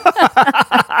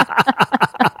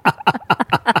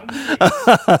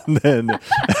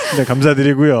 네,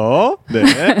 감사드리고요. 네.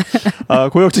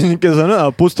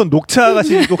 고혁진님께서는 보스턴 녹차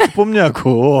아가씨도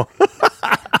뽑냐고.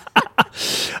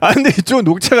 근데 이쪽은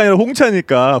녹차가 아니라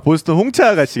홍차니까 보스턴 홍차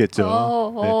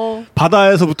아가씨겠죠. 네.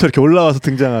 바다에서부터 이렇게 올라와서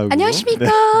등장하고. 안녕하십니까.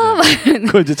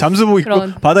 그걸 이제 잠수복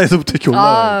입고 바다에서부터 이렇게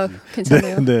올라와요.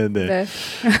 괜찮네요. 네.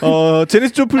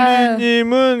 제니스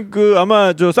조플리님은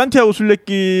아마 저 산티아고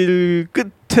순례길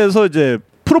끝에서 이제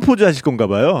프로포즈 하실 건가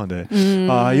봐요. 네.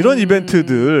 이런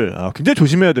이벤트들 굉장히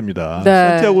조심해야 됩니다. 네.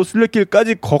 산티아고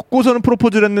순례길까지 걷고서는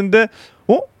프로포즈를 했는데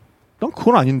난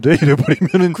그건 아닌데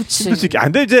이래버리면은 힘들 수 있게.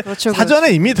 근데 이제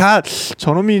사전에 이미 다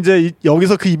저놈이 이제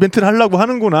여기서 그 이벤트를 하려고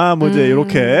하는구나 뭐 이제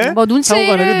이렇게 눈치가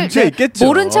있겠죠.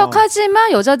 모른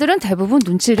척하지만 여자들은 대부분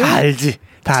눈치를 다 알지.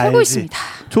 채고 있습니다.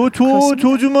 조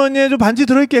주머니에 저 반지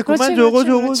들어있겠구만. 저거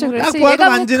딱 봐도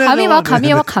반지네.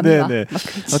 감이 와. 네.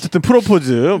 어쨌든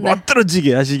프로포즈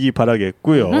멋들어지게 하시기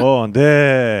바라겠고요.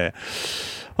 네.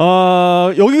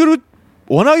 여기로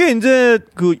워낙에 이제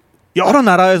여러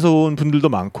나라에서 온 분들도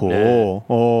많고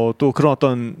또 그런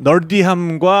어떤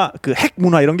널디함과 핵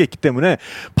문화 이런 게 있기 때문에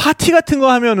파티 같은 거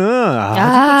하면은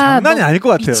장난이 아닐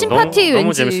것 같아요. 미친 파티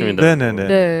너무 재밌습니다.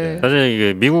 네네네. 사실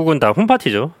이게 미국은 다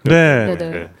홈파티죠.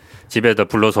 네. 집에다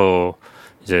불러서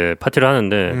이제 파티를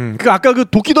하는데. 아까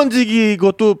도끼 던지기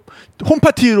그것도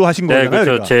홈파티로 하신 거잖아요. 네,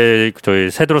 그렇죠. 그러니까.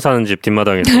 저희 새도로 사는 집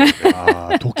뒷마당에서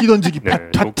도끼 던지기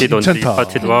파티 도끼 던지기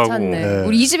파티도 하고. 네.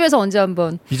 우리 이 집에서 언제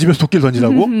한번. 이 집에서 도끼를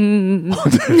던지라고?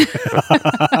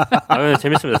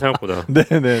 재밌습니다 생각보다.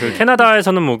 네네.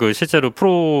 캐나다에서는 실제로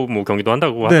프로 경기도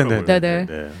한다고 하더라고요. 네네.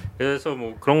 그래서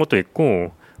그런 것도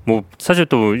있고. 사실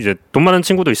또 이제 돈 많은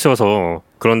친구도 있어서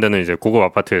그런 데는 이제 고급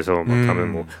아파트에서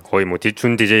가면 거의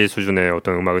준 DJ 수준의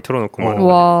어떤 음악을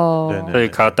틀어놓고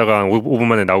사실 갔다가 한 5분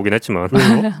만에 나오긴 했지만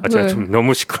제가 좀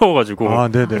너무 시끄러워가지고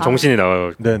정신이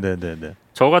나가요.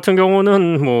 저 같은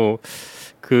경우는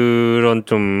그런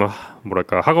좀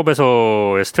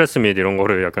학업에서의 스트레스 및 이런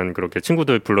거를 약간 그렇게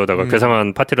친구들 불러다가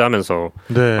괴상한 파티를 하면서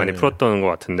많이 풀었던 것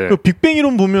같은데. 빅뱅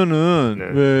이론 보면은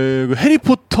왜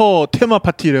해리포터 테마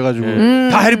파티 이래가지고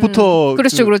다 해리포터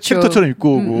그렇죠. 캐릭터처럼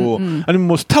입고 오고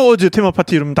아니면 스타워즈 테마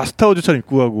파티 이러면 다 스타워즈처럼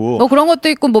입고 가고. 그런 것도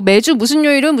있고 매주 무슨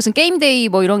요일은 무슨 게임데이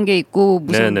이런 게 있고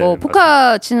무슨 포카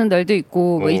맞습니다. 치는 날도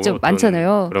있고 이제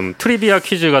많잖아요. 그럼 트리비아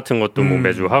퀴즈 같은 것도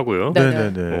매주 하고요.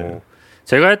 네네네.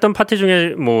 제가 했던 파티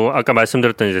중에 아까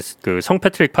말씀드렸던 이제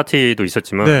성패트릭 파티도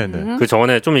있었지만 그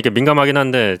전에 좀 이렇게 민감하긴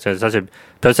한데 제가 사실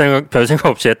별 생각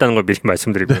없이 했다는 걸 미리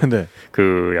말씀드리고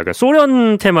약간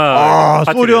소련 테마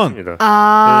파티를 했습니다.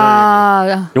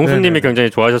 용수님이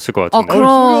굉장히 좋아하셨을 것 같은데.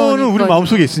 소련은 우리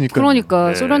마음속에 있으니까.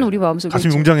 그러니까 소련은 우리 마음속에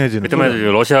가슴이 웅장해지는. 그때만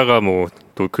해도 러시아가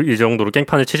또 이 정도로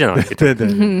깽판을 치진 않았기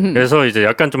때문에. 그래서 이제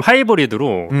약간 좀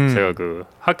하이브리드로 제가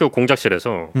학교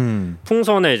공작실에서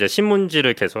풍선에 이제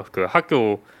신문지를 개서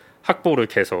학보를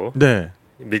개서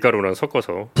밀가루랑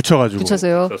섞어서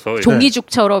붙여서요.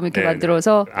 종이죽처럼 이렇게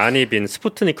만들어서 안이 빈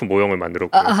스푸트니크 모형을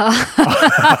만들었고.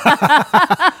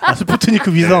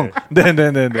 스푸트니크 위성.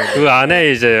 네네네. 그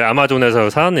안에 이제 아마존에서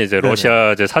산 이제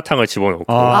러시아제 사탕을 집어넣고.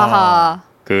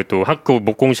 또 학교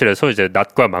목공실에서 이제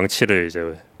낫과 망치를 이제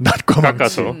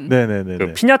깎아서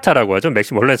네네네. 피냐타라고 하죠.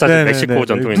 원래 사실 멕시코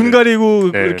전통인데 눈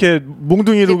가리고 이렇게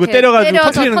몽둥이로 때려가지고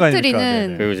터뜨리는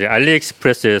거니까. 그리고 이제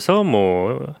알리익스프레스에서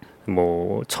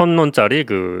 1,000원짜리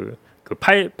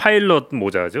파일럿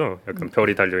모자죠. 약간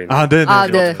별이 달려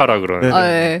있는. 카라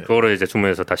그러는. 그거를 이제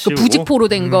주문해서 다 씌우고. 부직포로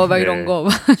된 거 이런 거.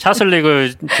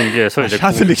 샤슬릭을 준비해서 이제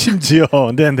샤슬릭 심지어.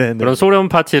 네네. 그런 소련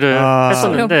파티를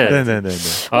했었는데. 네네네.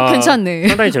 괜찮네.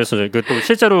 상당히 재밌었어요. 또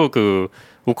실제로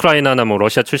우크라이나나 뭐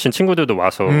러시아 출신 친구들도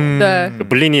와서 그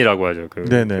블린이라고 하죠. 그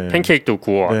팬케이크도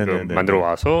구워 만들어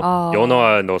와서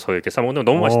연어알 넣어서 이렇게 싸먹는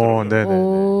너무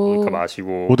맛있더라고요. 보드카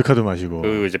마시고 보드카도 마시고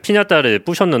그 이제 피냐타를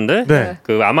부셨는데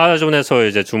그 아마존에서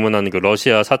이제 주문한 그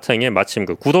러시아 사탕에 마침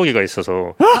그 구더기가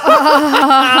있어서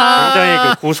굉장히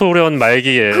그 고소련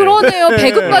말기에 그러네요.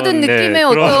 배급받은 느낌의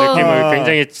그런 느낌을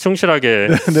굉장히 충실하게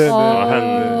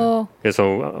한 그래서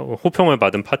호평을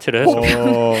받은 파티를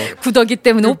했어요. 구더기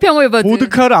때문에 호평을 받은.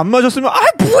 보드카를 안 마셨으면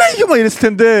뭐야 이게 막 이랬을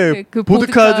텐데 그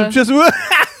보드카 좀 취했으면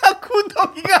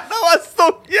구더기가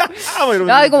나왔어. 막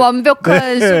이러면서. 이거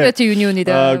완벽한 소비에트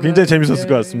유니온이다. 굉장히 재밌었을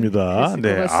것 같습니다.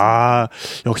 네.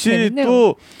 역시 재밌네요.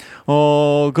 또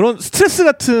그런 스트레스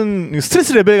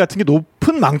레벨 같은 게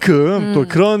높은 만큼 또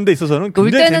그런 데 있어서는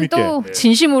굉장히 놀 때는 또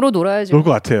진심으로 놀아야죠. 놀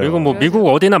것 같아요. 그리고 뭐 미국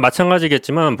어디나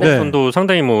마찬가지겠지만 보스턴도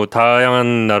상당히 뭐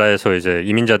다양한 나라에서 이제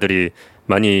이민자들이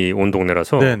많이 온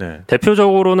동네라서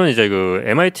대표적으로는 이제 그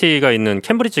MIT가 있는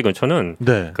캠브리지 근처는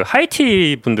그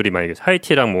하이티 분들이 많이 계세요.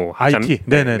 하이티랑 뭐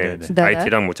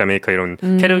하이티랑 뭐 자메이카 이런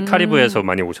카리브에서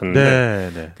많이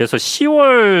오셨는데 그래서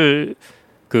 10월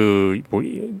그 뭐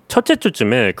첫째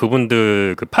주쯤에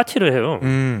그분들 그 파티를 해요.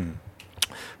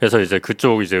 그래서 이제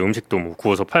그쪽 이제 음식도 뭐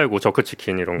구워서 팔고 저크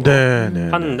치킨 이런 거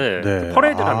파는데 그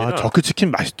퍼레이드를 합니다. 저크 치킨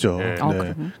맛있죠.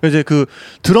 이제 그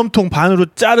드럼통 반으로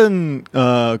자른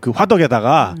그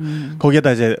화덕에다가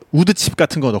거기에다 이제 우드칩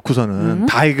같은 거 넣고서는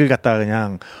다익을 갖다가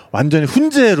그냥 완전히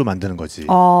훈제로 만드는 거지.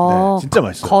 진짜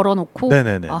맛있어요. 걸어놓고.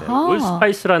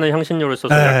 올스파이스라는 향신료를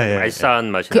써서 약간 알싸한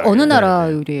맛이. 그 어느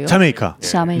나라 요리예요? 자메이카.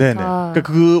 자메이카.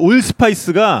 그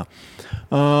올스파이스가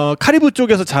카리브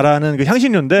쪽에서 자라는 그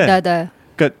향신료인데.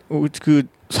 그러니까 그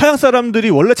서양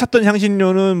사람들이 원래 찾던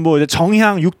향신료는 뭐 이제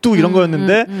정향, 육두 이런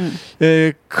거였는데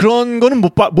그런 거는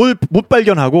못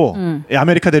발견하고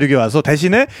아메리카 대륙에 와서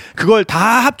대신에 그걸 다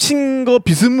합친 거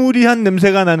비스무리한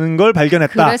냄새가 나는 걸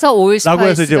발견했다. 그래서 올스파이스라고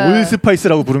해서 이제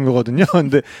올스파이스라고 부른 거거든요.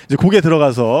 근데 이제 고개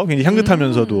들어가서 굉장히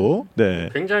향긋하면서도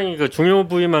굉장히 그 중요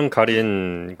부위만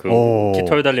가린 그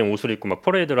깃털 달린 옷을 입고 막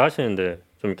퍼레이드를 하시는데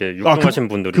좀 이렇게 육중하신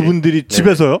분들이 그분들이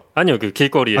집에서요? 아니요, 그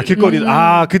길거리에. 길거리.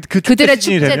 그들의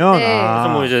축제 되면. 그래서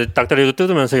뭐 이제 닭다리도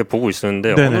뜯으면서 보고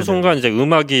있었는데 어느 순간 이제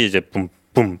음악이 이제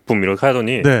붐붐붐 이렇게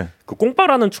하더니 그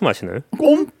꽁빠라는 춤 아시나요?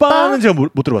 꽁빠는 제가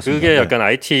못 들어봤습니다. 그게 약간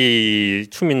IT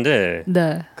춤인데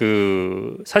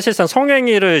그 사실상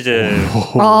성행위를 이제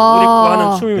옷 입고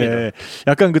하는 춤입니다.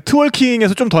 약간 그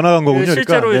트월킹에서 좀 더 나간 거군요.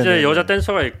 실제로 그러니까. 이제 여자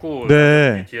댄서가 있고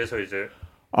뒤에서 이제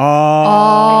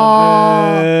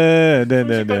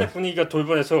순식간에 분위기가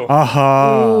돌변해서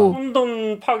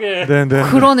혼돈 파괴.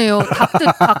 그러네요. 닭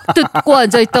뜯고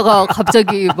앉아 있다가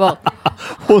갑자기 막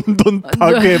혼돈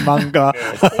파괴 망가.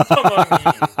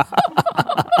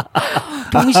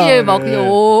 동시에 막 그냥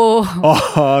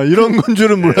이런 건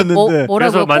줄은 몰랐는데.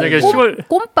 그래서 만약에 10월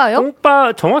꼼빠요?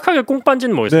 꽁빠 정확하게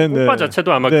꽁빠인지는 모르겠어요. 꽁빠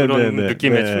자체도 아마 그런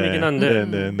느낌의 춤이긴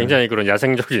한데 굉장히 그런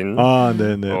야생적인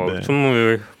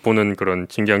춤을 보는 그런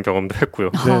신기한 경험도 했고요.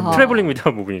 트래블링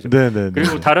미디어 부분이죠.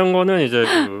 그리고 다른 거는 이제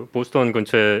그 보스턴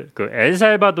근처에 그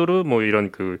엘살바도르 뭐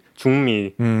이런 그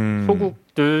중미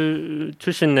소국들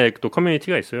출신의 또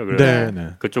커뮤니티가 있어요. 그래서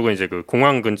그쪽은 이제 그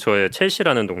공항 근처에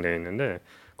첼시라는 동네에 있는데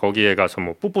거기에 가서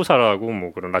뭐 뿌뿌사라고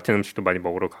뭐 그런 라틴 음식도 많이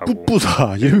먹으러 가고.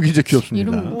 뿌뿌사 이름이 이제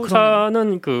귀엽습니다.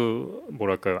 뿌뿌사는 그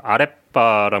뭐랄까요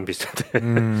아랫바랑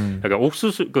비슷한데 약간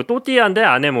옥수수 그 또띠아인데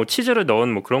안에 뭐 치즈를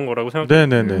넣은 뭐 그런 거라고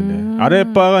생각해요.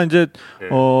 아랫바가 이제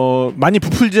많이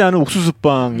부풀지 않은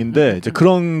옥수수빵인데 이제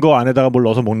그런 거 안에다가 뭘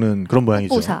넣어서 먹는 그런 모양이죠.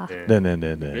 뿌뿌사.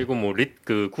 그리고 뭐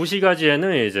그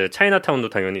구시가지에는 이제 차이나타운도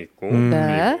당연히 있고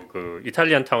그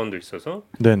이탈리안 타운도 있어서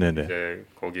이제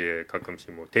거기에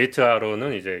가끔씩 뭐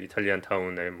데이트하러는 이제 이탈리안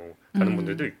타운에 뭐 가는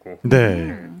분들도 있고.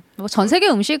 뭐 전 세계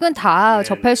음식은 다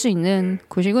접할 수 있는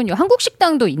곳이군요. 한국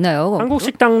식당도 있나요? 한국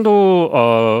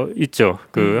식당도 있죠.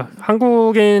 그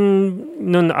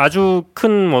한국에는 아주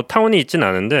큰 뭐 타운이 있진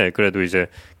않은데 그래도 이제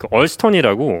그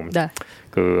얼스턴이라고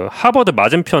그 하버드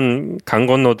맞은편 강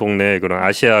건너 동네에 그런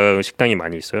아시아 식당이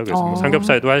많이 있어요. 그래서 뭐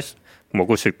삼겹살도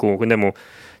먹을 수 있고 근데 뭐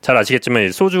잘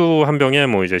아시겠지만 소주 한 병에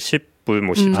뭐 이제 10불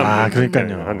뭐 13불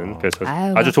그러니까요. 하는 그래서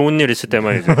아주 좋은 일 있을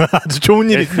때만 이제 아주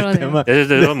좋은 일 있을 때만 예를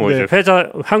들어 뭐 이제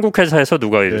한국 회사에서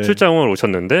누가 이제 출장을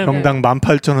오셨는데 병당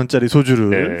 18,000원짜리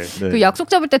소주를 그 약속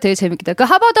잡을 때 되게 재밌겠다. 그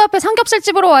하버드 앞에 삼겹살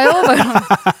집으로 와요.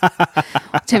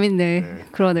 재밌네.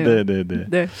 그러네요.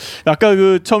 아까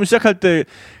그 처음 시작할 때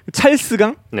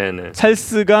찰스강?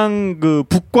 찰스강 그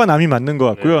북과 남이 맞는 것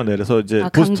같고요. 그래서 이제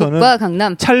보스턴은 강북과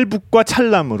강남, 찰북과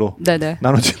찰남으로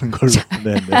나눠지는 걸로.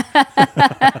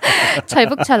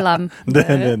 찰북찰남.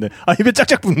 입에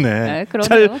짝짝 붙네.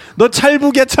 너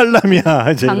찰북이야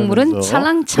찰남이야. 강물은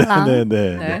찰랑찰랑.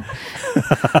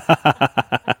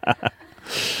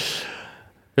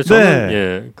 그래서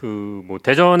저는 뭐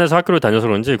대전에서 학교를 다녀서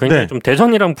그런지 굉장히 좀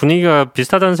대전이랑 분위기가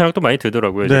비슷하다는 생각도 많이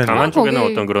들더라고요. 이제 강한 쪽에는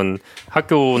어떤 그런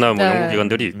학교나 뭐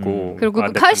연구기관들이 있고 그리고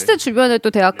카이스트 주변에 또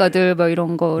대학가들 뭐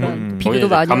이런 거랑 비교도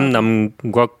많이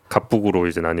감남과 갑북으로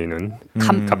이제 나뉘는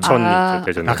갑천이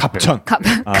대전. 갑천.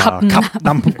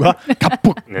 갑남과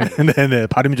갑북. 네네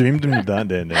발음이 좀 힘듭니다.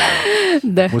 네네.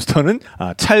 네. 보스턴은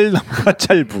찰남과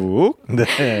찰북.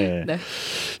 네.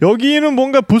 여기는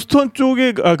뭔가 보스턴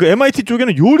쪽에 그 MIT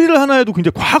쪽에는 요리를 하나 해도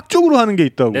굉장히 과학적으로 하는 게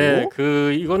있다고. 네,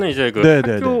 이거는 이제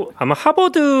학교 아마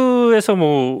하버드에서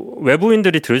뭐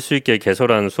외부인들이 들을 수 있게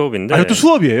개설한 수업인데. 이것도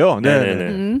수업이에요.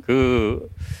 네.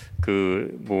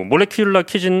 뭐 몰레큘러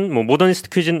퀴즌, 뭐 모더니스트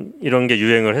퀴즌 이런 게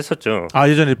유행을 했었죠.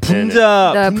 예전에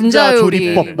분자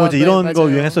조리법 뭐지 이런 거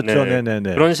유행했었죠.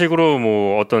 네네네. 그런 식으로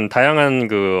뭐 어떤 다양한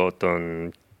그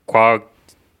어떤 과학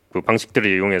그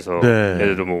방식들을 이용해서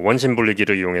예를 들어 뭐 원심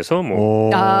분리기를 이용해서 뭐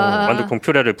완두콩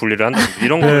퓨레를 분리를 한다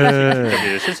이런 걸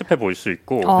실습해 볼 수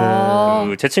있고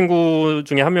제 친구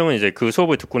중에 한 명은 이제 그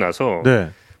수업을 듣고 나서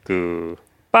그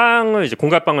빵을 이제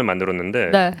공갈빵을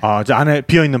만들었는데 이제 안에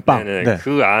비어 있는 빵.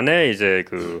 그 안에 이제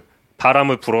그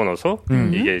바람을 불어넣어서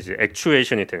이게 이제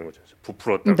액추에이션이 되는 거죠.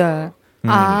 부풀었다가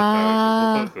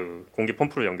그 공기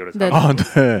펌프를 연결해서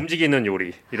움직이는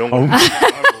요리 이런 거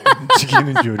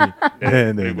움직이는 요리.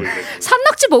 그리고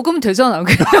산낙지 먹으면 되잖아.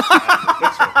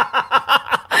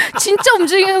 진짜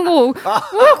움직이는 거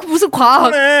무슨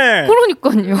과학?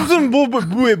 그러니까요. 무슨 뭐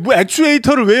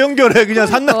액추에이터를 왜 연결해? 그냥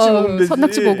산낙지 먹으면 되지.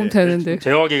 산낙지 먹으면 되는데.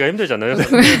 제어하기가 힘들잖아요.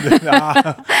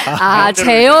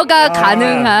 제어가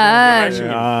가능한.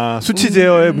 수치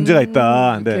제어에 문제가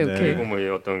있다. 그리고 뭐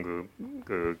어떤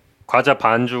그 과자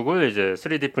반죽을 이제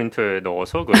 3D 프린터에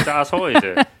넣어서 짜서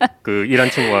이제 그 일한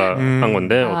친구가 한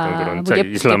건데 어떤 그런 뭐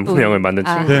이슬람 문양을 만든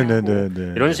친구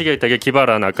이런 식의 되게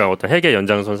기발한 아까 어떤 핵의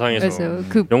연장선상에서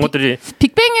이런 것들이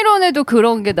빅뱅 이론에도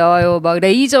그런 게 나와요. 막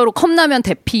레이저로 컵라면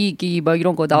데피기 막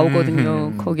이런 거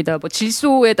나오거든요. 거기다 뭐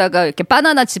질소에다가 이렇게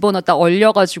바나나 집어넣었다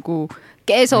얼려가지고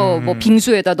깨서 뭐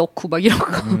빙수에다 넣고 막 이런 거.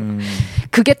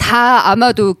 그게 다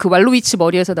아마도 그 왈로위츠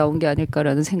머리에서 나온 게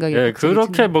아닐까라는 생각이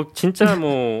그렇게 뭐 진짜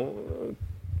뭐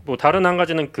다른 한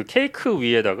가지는 그 케이크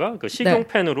위에다가 그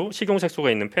식용펜으로 식용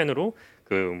색소가 있는 펜으로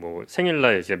그 뭐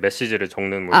생일날 이제 메시지를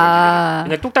적는 뭐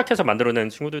그냥 뚝딱해서 만들어내는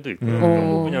친구들도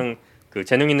있고요. 그냥 그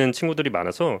재능 있는 친구들이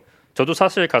많아서 저도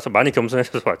사실 가서 많이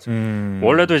겸손해서 왔죠.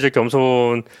 원래도 이제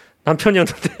겸손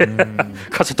남편이었는데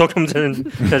가서 더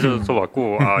겸손해져서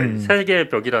왔고 세계의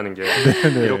벽이라는 게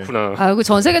이렇구나. 그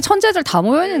전 세계 천재들 다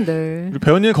모여 있는데.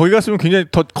 배우님 거기 갔으면 굉장히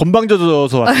더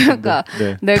건방져져서 왔을 텐데. 그러니까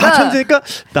내가 다 천재니까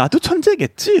나도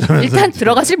천재겠지. 일단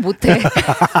들어가질 못해.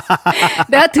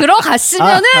 내가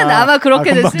들어갔으면은 아마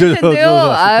그렇게 됐을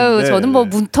텐데요. 저는 뭐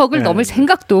문턱을 넘을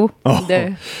생각도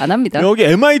안 합니다. 여기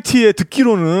MIT에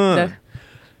듣기로는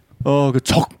그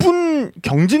적분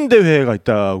경진 대회가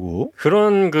있다고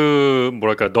그런 그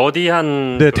뭐랄까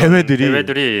너디한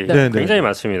대회들이 굉장히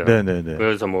많습니다.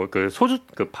 그래서 뭐 그 소주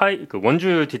그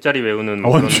원줄 뒷자리 외우는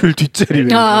원줄 뒷자리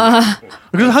외우는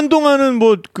그래서 한동안은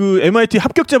뭐 그 MIT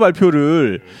합격자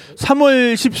발표를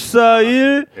 3월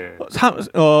 14일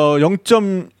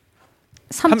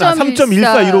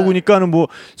 3.14 이러고니까는 뭐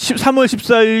 3월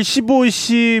 14일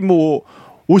 15시 뭐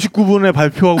 59분에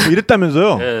발표하고 뭐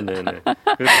이랬다면서요? 네네네.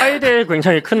 그 파이데이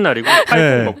굉장히 큰 날이고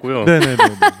파이 먹고요. 네네네.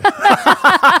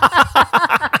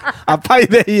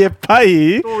 파이데이의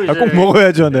파이 꼭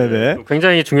먹어야죠. 네네.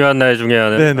 굉장히 중요한 날 중에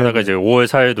하나가 이제 5월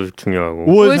 4일도 중요하고.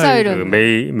 5월 4일은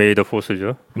그 메이 더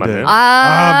포스죠. 맞나요?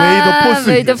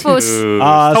 메이 더 포스.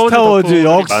 스타워즈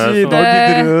역시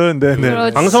너희들은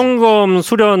네네. 광성검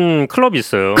수련 클럽이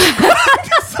있어요.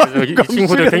 이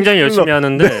친구들 굉장히 열심히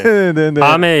하는데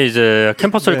밤에 이제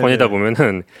캠퍼스를 거니다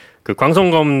보면은 그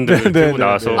광선검들 들고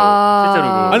나와서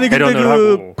실제로 근데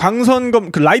그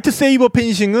광선검 그 라이트 세이버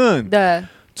펜싱은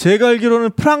제가 알기로는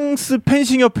프랑스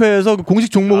펜싱 협회에서 그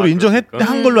공식 종목으로 인정한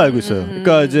걸로 알고 있어요.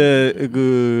 그러니까 이제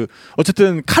그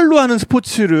어쨌든 칼로 하는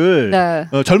스포츠를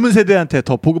젊은 세대한테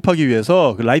더 보급하기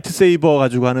위해서 그 라이트 세이버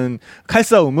가지고 하는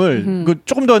칼싸움을 그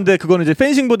조금 더 근데 그거는 이제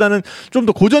펜싱보다는 좀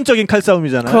더 고전적인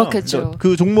칼싸움이잖아요. 그렇겠죠.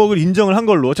 그 종목을 인정을 한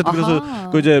걸로 어쨌든 그래서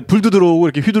그 이제 불도 들어오고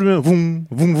이렇게 휘두르면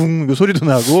붕붕붕 그 소리도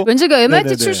나고. 왠지 그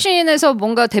MIT 출신에서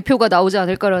뭔가 대표가 나오지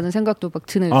않을까라는 생각도 막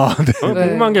드네요.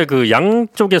 궁금한 게 그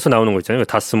양쪽에서 나오는 거 있잖아요.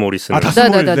 다스 모리스. 다스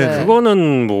모리스.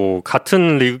 그거는 뭐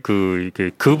같은 리그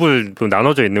급을 또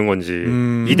나눠져 있는 건지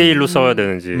 2대1로 싸워야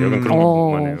되는지 약간 그런 게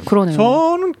궁금하네요. 그러네요.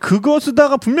 저는 그거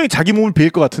쓰다가 분명히 자기 몸을 베일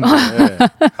것 같은데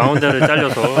가운데를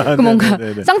잘려서 그 뭔가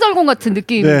쌍절곤 같은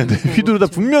느낌. 네, 휘두르다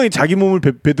분명히 자기 몸을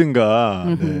베든가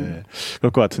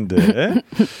그럴 것 같은데.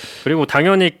 그리고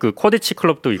당연히 그 쿼디치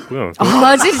클럽도 있고요.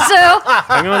 아 진짜요?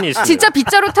 당연히 있습니다. 진짜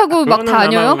빗자루 타고 막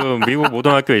다녀요? 그 미국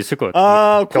모등학교에 있을 것 같아요.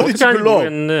 아 쿼디치 클럽.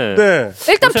 네.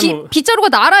 일단 빗자루가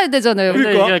날아야 되잖아요.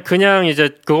 근데 그러니까? 이게 그냥 이제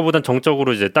그거보단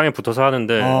정적으로 이제 땅에 붙어서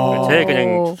하는데 제일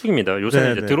그냥 추측입니다.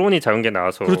 요새는 이제 드론이 작은 게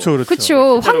나와서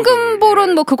그렇죠.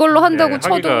 황금볼은 뭐 그걸로 한다고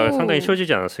쳐도 하기가 상당히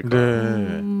쉬워지지 않았을까.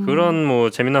 그런 뭐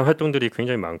재미난 활동들이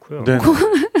굉장히 많고요.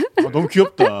 너무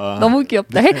귀엽다. 너무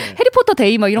귀엽다. 해리포터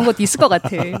데이 막 이런 것도 있을 것 같아.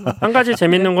 한 가지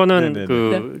재밌는 거는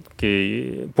그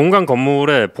본관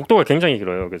건물의 복도가 굉장히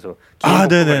길어요. 그래서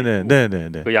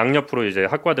그 양옆으로 이제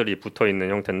학과들이 붙어 있는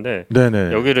형태인데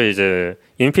여기를 이제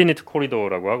인피니트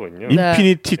코리도라고 하거든요.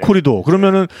 인피니티 코리도.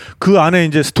 그러면은 그 안에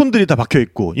이제 스톤들이 다 박혀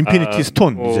있고 인피니티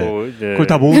스톤 이제 그걸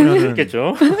다 모으면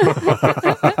있겠죠.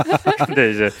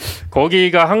 근데 이제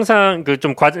거기가 항상 그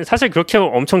좀 사실 그렇게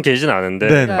엄청 길진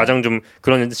않은데 가장 좀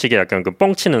그런 식의 약간 그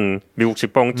뻥치는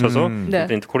미국식 뻥쳐서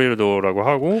인피니티 코리도라고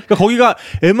하고 그러니까 거기가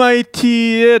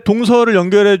MIT의 동서를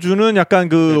연결해주는 약간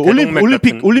그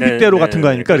올림픽대로 같은 거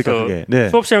아닙니까? 그러니까 그게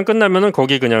수업 시간 끝나면은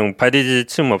거기 그냥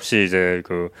발디디침 없이 이제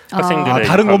그 학생들의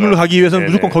다른 건물로 가기 위해서는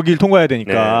무조건 거기를 통과해야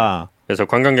되니까. 그래서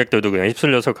관광객들도 그냥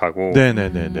휩쓸려서 가고.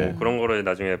 뭐 그런 거를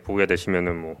나중에 보게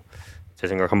되시면은 뭐. 제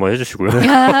생각 한번 해주시고요.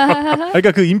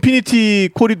 그러니까 그 인피니티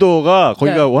코리도가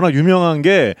거기가 워낙 유명한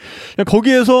게 그냥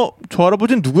거기에서 저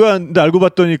할아버지는 누구야? 근데 알고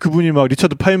봤더니 그분이 막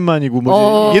리처드 파인만이고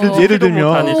뭐지 예를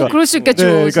들면 그러니까, 그럴 수 있겠죠.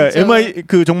 그러니까 MI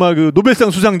그 정말 그 노벨상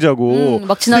수상자고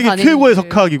세계 최고의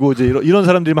석학이고 이제 이런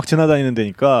사람들이 막 지나다니는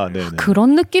데니까.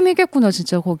 그런 느낌이겠구나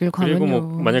진짜 거길 가면요. 그리고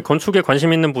뭐 만약 건축에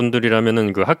관심 있는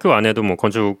분들이라면은 그 학교 안에도 뭐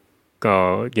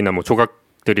건축이나 뭐 조각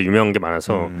들이 유명한 게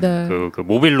많아서 그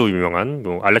모빌로 유명한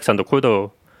뭐 알렉산더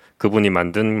콜더 그분이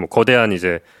만든 뭐 거대한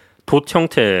이제 돛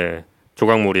형태의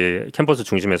조각물이 캠퍼스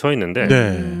중심에 서 있는데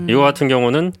이거 같은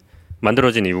경우는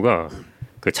만들어진 이유가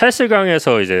그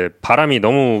찰스강에서 이제 바람이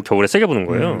너무 겨울에 세게 부는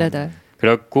거예요.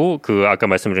 그래갖고 그 아까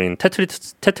말씀드린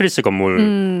테트리스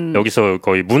건물 여기서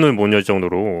거의 문을 못 열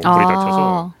정도로 불이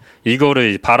닥쳐서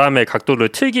이거를 바람의 각도를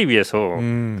틀기 위해서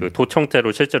그 돛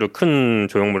형태로 실제로 큰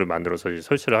조형물을 만들어서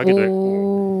설치를 하기도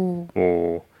했고,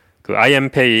 뭐 그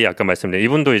IM페이 아까 말씀드린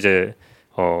이분도 이제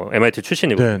MIT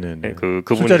출신이고,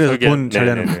 그분이 설계한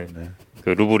그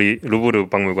루브르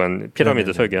박물관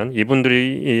피라미드 설계한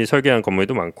이분들이 설계한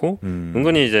건물도 많고,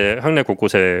 은근히 이제 학내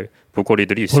곳곳에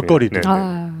볼거리들이 있습니다. 볼거리들.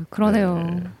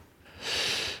 그러네요.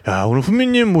 야 오늘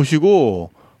훈미님 모시고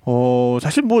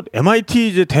사실 뭐 MIT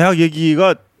이제 대학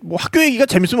얘기가 뭐 학교 얘기가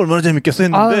재밌으면 얼마나 재밌겠어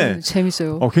했는데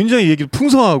재밌어요. 굉장히 얘기도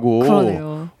풍성하고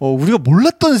그러네요. 우리가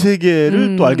몰랐던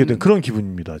세계를 또 알게 된 그런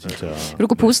기분입니다, 진짜.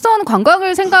 그리고 보스턴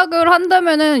관광을 생각을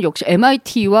한다면은 역시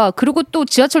MIT와 그리고 또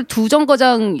지하철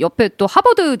 2정거장 옆에 또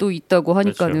하버드도 있다고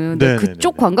하니까는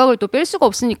그쪽 관광을 또 뺄 수가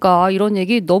없으니까 이런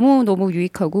얘기 너무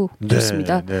유익하고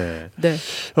좋습니다.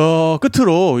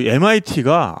 끝으로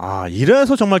MIT가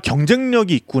이래서 정말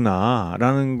경쟁력이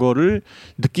있구나라는 거를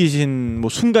느끼신 뭐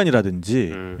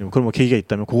순간이라든지 그런 뭐 계기가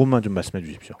있다면 그것만 좀 말씀해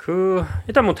주십시오.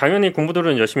 일단 뭐 당연히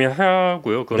공부들은 열심히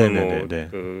하고요. 그건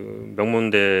그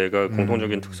명문대가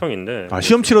공통적인 특성인데.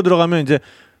 시험 치러 들어가면 이제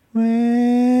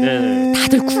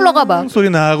다들 쿨러가 막 소리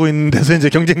나고 있는 데서 이제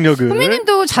경쟁력을.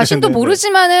 후미님도 자신도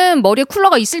모르지만은 머리에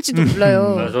쿨러가 있을지도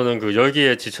몰라요. 저는 그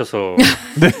열기에 지쳐서.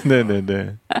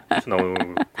 나오는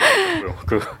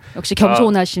역시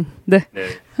겸손하신.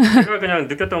 제가 그냥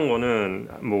느꼈던 거는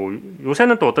뭐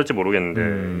요새는 또 어떨지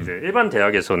모르겠는데 이제 일반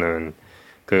대학에서는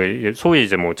그 소위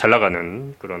이제 뭐 잘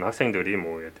나가는 그런 학생들이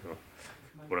뭐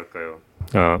뭐랄까요.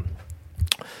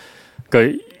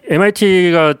 그러니까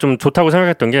MIT가 좀 좋다고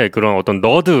생각했던 게 그런 어떤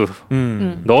너드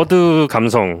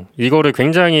감성 이거를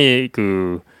굉장히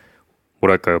그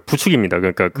뭐랄까요 부추깁니다.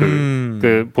 그러니까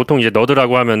그 보통 이제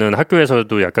너드라고 하면은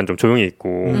학교에서도 약간 좀 조용히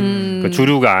있고 그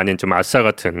주류가 아닌 좀 아싸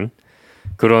같은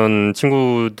그런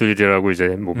친구들이라고 이제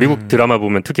뭐 미국 드라마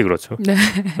보면 특히 그렇죠.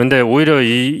 근데 오히려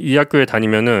이 학교에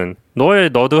다니면은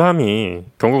너의 너드함이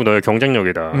결국 너의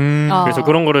경쟁력이다. 그래서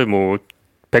그런 거를 뭐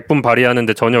 100분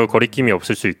발휘하는데 전혀 거리낌이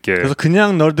없을 수 있게. 그래서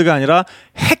그냥 너드가 아니라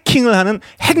해킹을 하는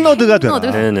핵너드가 되나.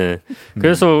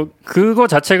 그래서 그거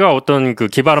자체가 어떤 그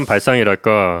기발한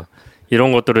발상이랄까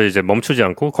이런 것들을 이제 멈추지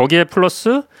않고 거기에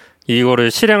플러스 이거를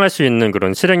실행할 수 있는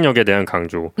그런 실행력에 대한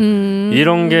강조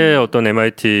이런 게 어떤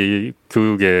MIT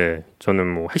교육의 저는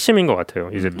뭐 핵심인 것 같아요.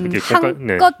 이제 되게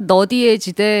한껏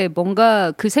너디해지되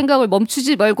뭔가 그 생각을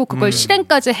멈추지 말고 그걸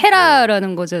실행까지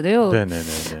해라라는 거잖아요.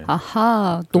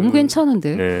 아하, 너무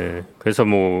괜찮은데. 그래서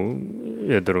뭐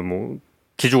예를 들어 뭐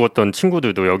기죽었던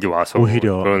친구들도 여기 와서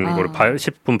오히려 그런 걸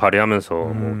 10분 발휘하면서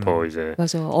뭐 더 이제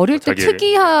맞아. 어릴 때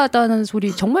특이하다는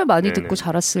소리 정말 많이 듣고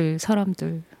자랐을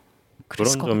사람들 그런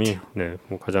점이 네,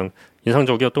 뭐 가장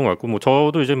인상적이었던 것 같고 뭐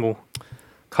저도 이제 뭐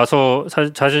가서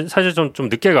사실 좀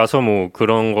늦게 가서 뭐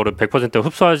그런 거를 100%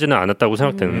 흡수하지는 않았다고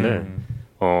생각되는데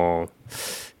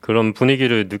그런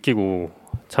분위기를 느끼고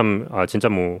참 진짜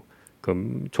뭐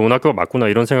그 좋은 학교가 맞구나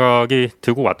이런 생각이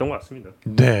들고 왔던 것 같습니다.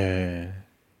 네.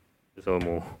 그래서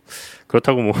뭐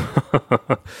그렇다고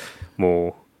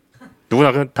뭐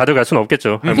누구나 다들 갈 수는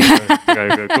없겠죠.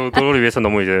 그거를 위해서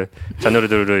너무 이제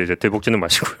자녀들을 이제 들볶지는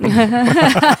마시고요. 네,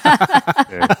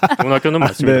 좋은 학교는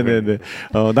맞습니다. 네네네.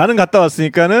 나는 갔다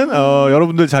왔으니까는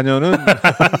여러분들 자녀는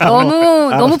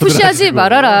너무 푸시하지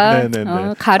말아라.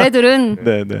 가래들은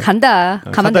네네. 간다.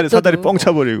 가만 사다리 뻥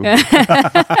차버리고.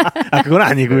 그건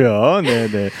아니고요.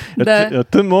 네네.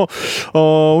 여튼 뭐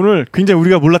오늘 굉장히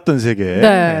우리가 몰랐던 세계,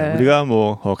 우리가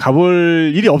뭐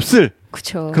가볼 일이 없을.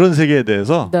 그쵸. 그런 세계에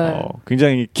대해서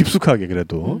굉장히 깊숙하게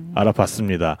그래도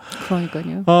알아봤습니다.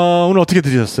 그러니까요. 오늘 어떻게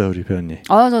들으셨어요, 우리 배우님?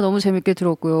 저 너무 재밌게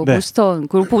들었고요. 보스턴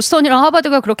그리고 보스턴이랑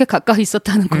하버드가 그렇게 가까이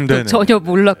있었다는 것도 전혀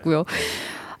몰랐고요.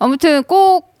 아무튼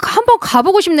꼭 한번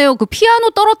가보고 싶네요. 그 피아노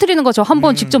떨어뜨리는 거 저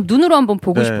한번 직접 눈으로 한번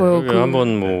보고 싶어요.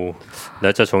 한번 뭐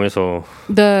날짜 정해서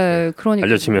그러니까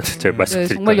알려주면 제가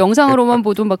말씀드릴게요. 정말 영상으로만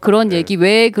보도 막 그런 얘기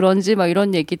왜 그런지 막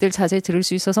이런 얘기들 자세히 들을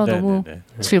수 있어서 너무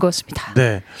즐거웠습니다.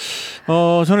 네.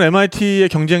 저는 MIT의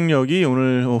경쟁력이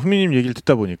오늘 후미님 얘기를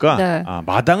듣다 보니까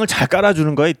마당을 잘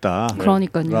깔아주는 거에 있다.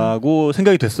 그러니까요. 라고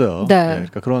생각이 됐어요.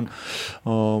 그러니까 그런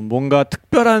뭔가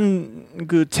특별한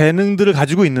그 재능들을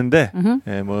가지고 있는데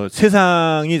뭐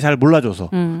세상이 잘 몰라줘서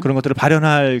그런 것들을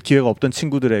발현할 기회가 없던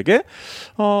친구들에게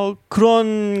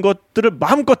그런 것들을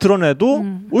마음껏 드러내도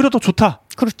오히려 더 좋다.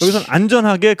 그렇지. 여기서는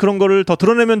안전하게 그런 거를 더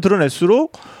드러내면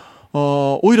드러낼수록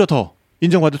오히려 더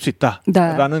인정받을 수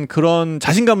있다라는 그런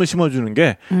자신감을 심어주는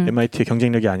게 MIT의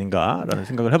경쟁력이 아닌가라는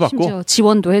생각을 해봤고 심지어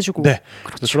지원도 해주고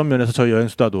그래서 그런 면에서 저희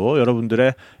여행수다도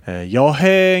여러분들의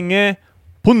여행의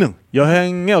본능,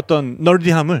 여행의 어떤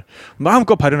널디함을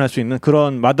마음껏 발현할 수 있는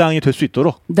그런 마당이 될 수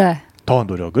있도록 더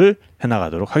노력을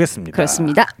해나가도록 하겠습니다.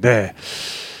 그렇습니다. 네.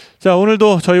 자,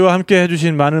 오늘도 저희와 함께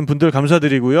해주신 많은 분들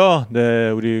감사드리고요. 네,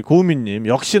 우리 고우미님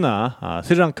역시나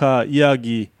스리랑카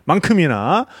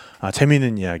이야기만큼이나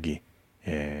재미있는 이야기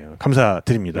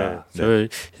감사드립니다. 저희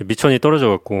미천이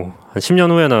떨어져갖고 한 10년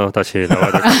후에나 다시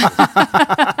나와야 될 것 같아요.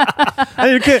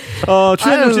 아니, 이렇게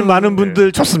출연해주신 많은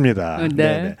분들 좋습니다.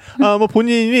 뭐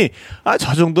본인이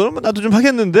저 정도는 나도 좀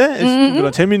하겠는데 싶은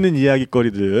그런 재밌는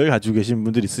이야기거리들 가지고 계신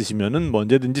분들 있으시면은 뭐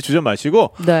언제든지 주저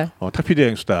마시고 탁피디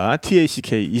여행수다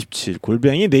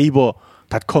TACK27 네이버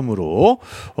 .com으로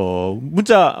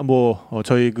문자 뭐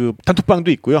저희 그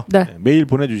단톡방도 있고요. 메일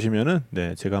보내주시면은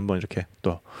제가 한번 이렇게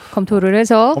또 검토를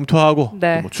해서 검토하고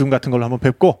뭐 줌 같은 걸로 한번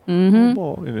뵙고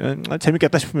뭐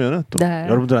재밌겠다 싶으면은 또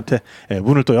여러분들한테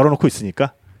문을 또 열어놓고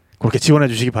있으니까 그렇게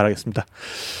지원해주시기 바라겠습니다.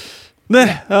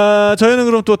 저희는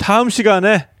그럼 또 다음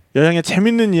시간에 여행의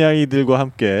재밌는 이야기들과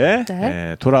함께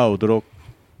돌아오도록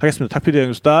하겠습니다. 탁피디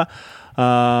여행수다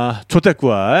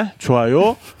조댓구알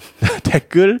좋아요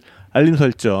댓글 알림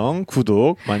설정,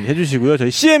 구독 많이 해주시고요.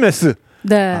 저희 CMS,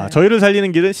 저희를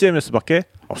살리는 길은 CMS밖에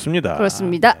없습니다.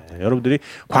 그렇습니다. 여러분들이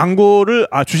광고를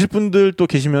주실 분들도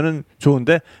계시면은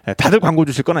좋은데 다들 광고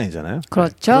주실 건 아니잖아요.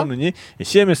 그렇죠. 그러니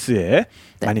CMS에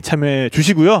많이 참여해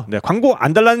주시고요. 광고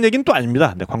안 달라는 얘기는 또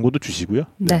아닙니다. 광고도 주시고요.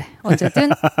 어쨌든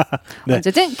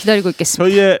기다리고 있겠습니다.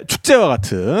 저희의 축제와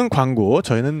같은 광고,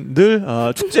 저희는 늘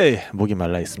축제에 목이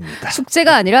말라 있습니다.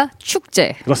 축제가 아니라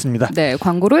축제. 그렇습니다.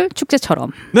 광고를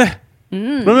축제처럼.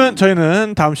 그러면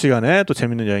저희는 다음 시간에 또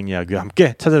재밌는 여행 이야기와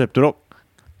함께 찾아뵙도록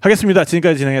하겠습니다.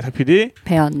 지금까지 진행의 탁PD,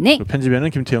 배언니,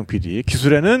 편집에는 김태형 PD,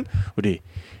 기술에는 우리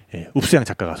읍수양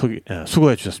작가가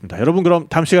수고해 주셨습니다. 여러분 그럼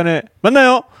다음 시간에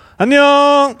만나요.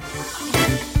 안녕.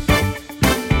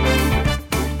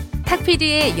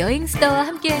 탁PD의 여행수다와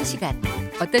함께한 시간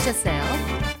어떠셨어요?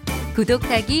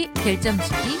 구독하기, 별점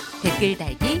주기, 댓글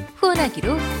달기,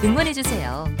 후원하기로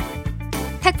응원해주세요.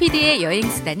 탁PD의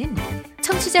여행수다는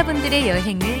청취자분들의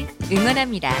여행을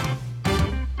응원합니다.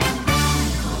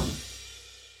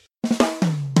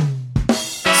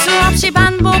 수없이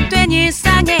반복된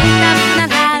일상에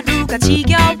나른한 하루가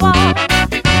지겨워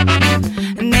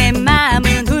내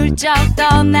마음은 훌쩍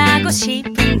떠나고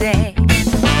싶은데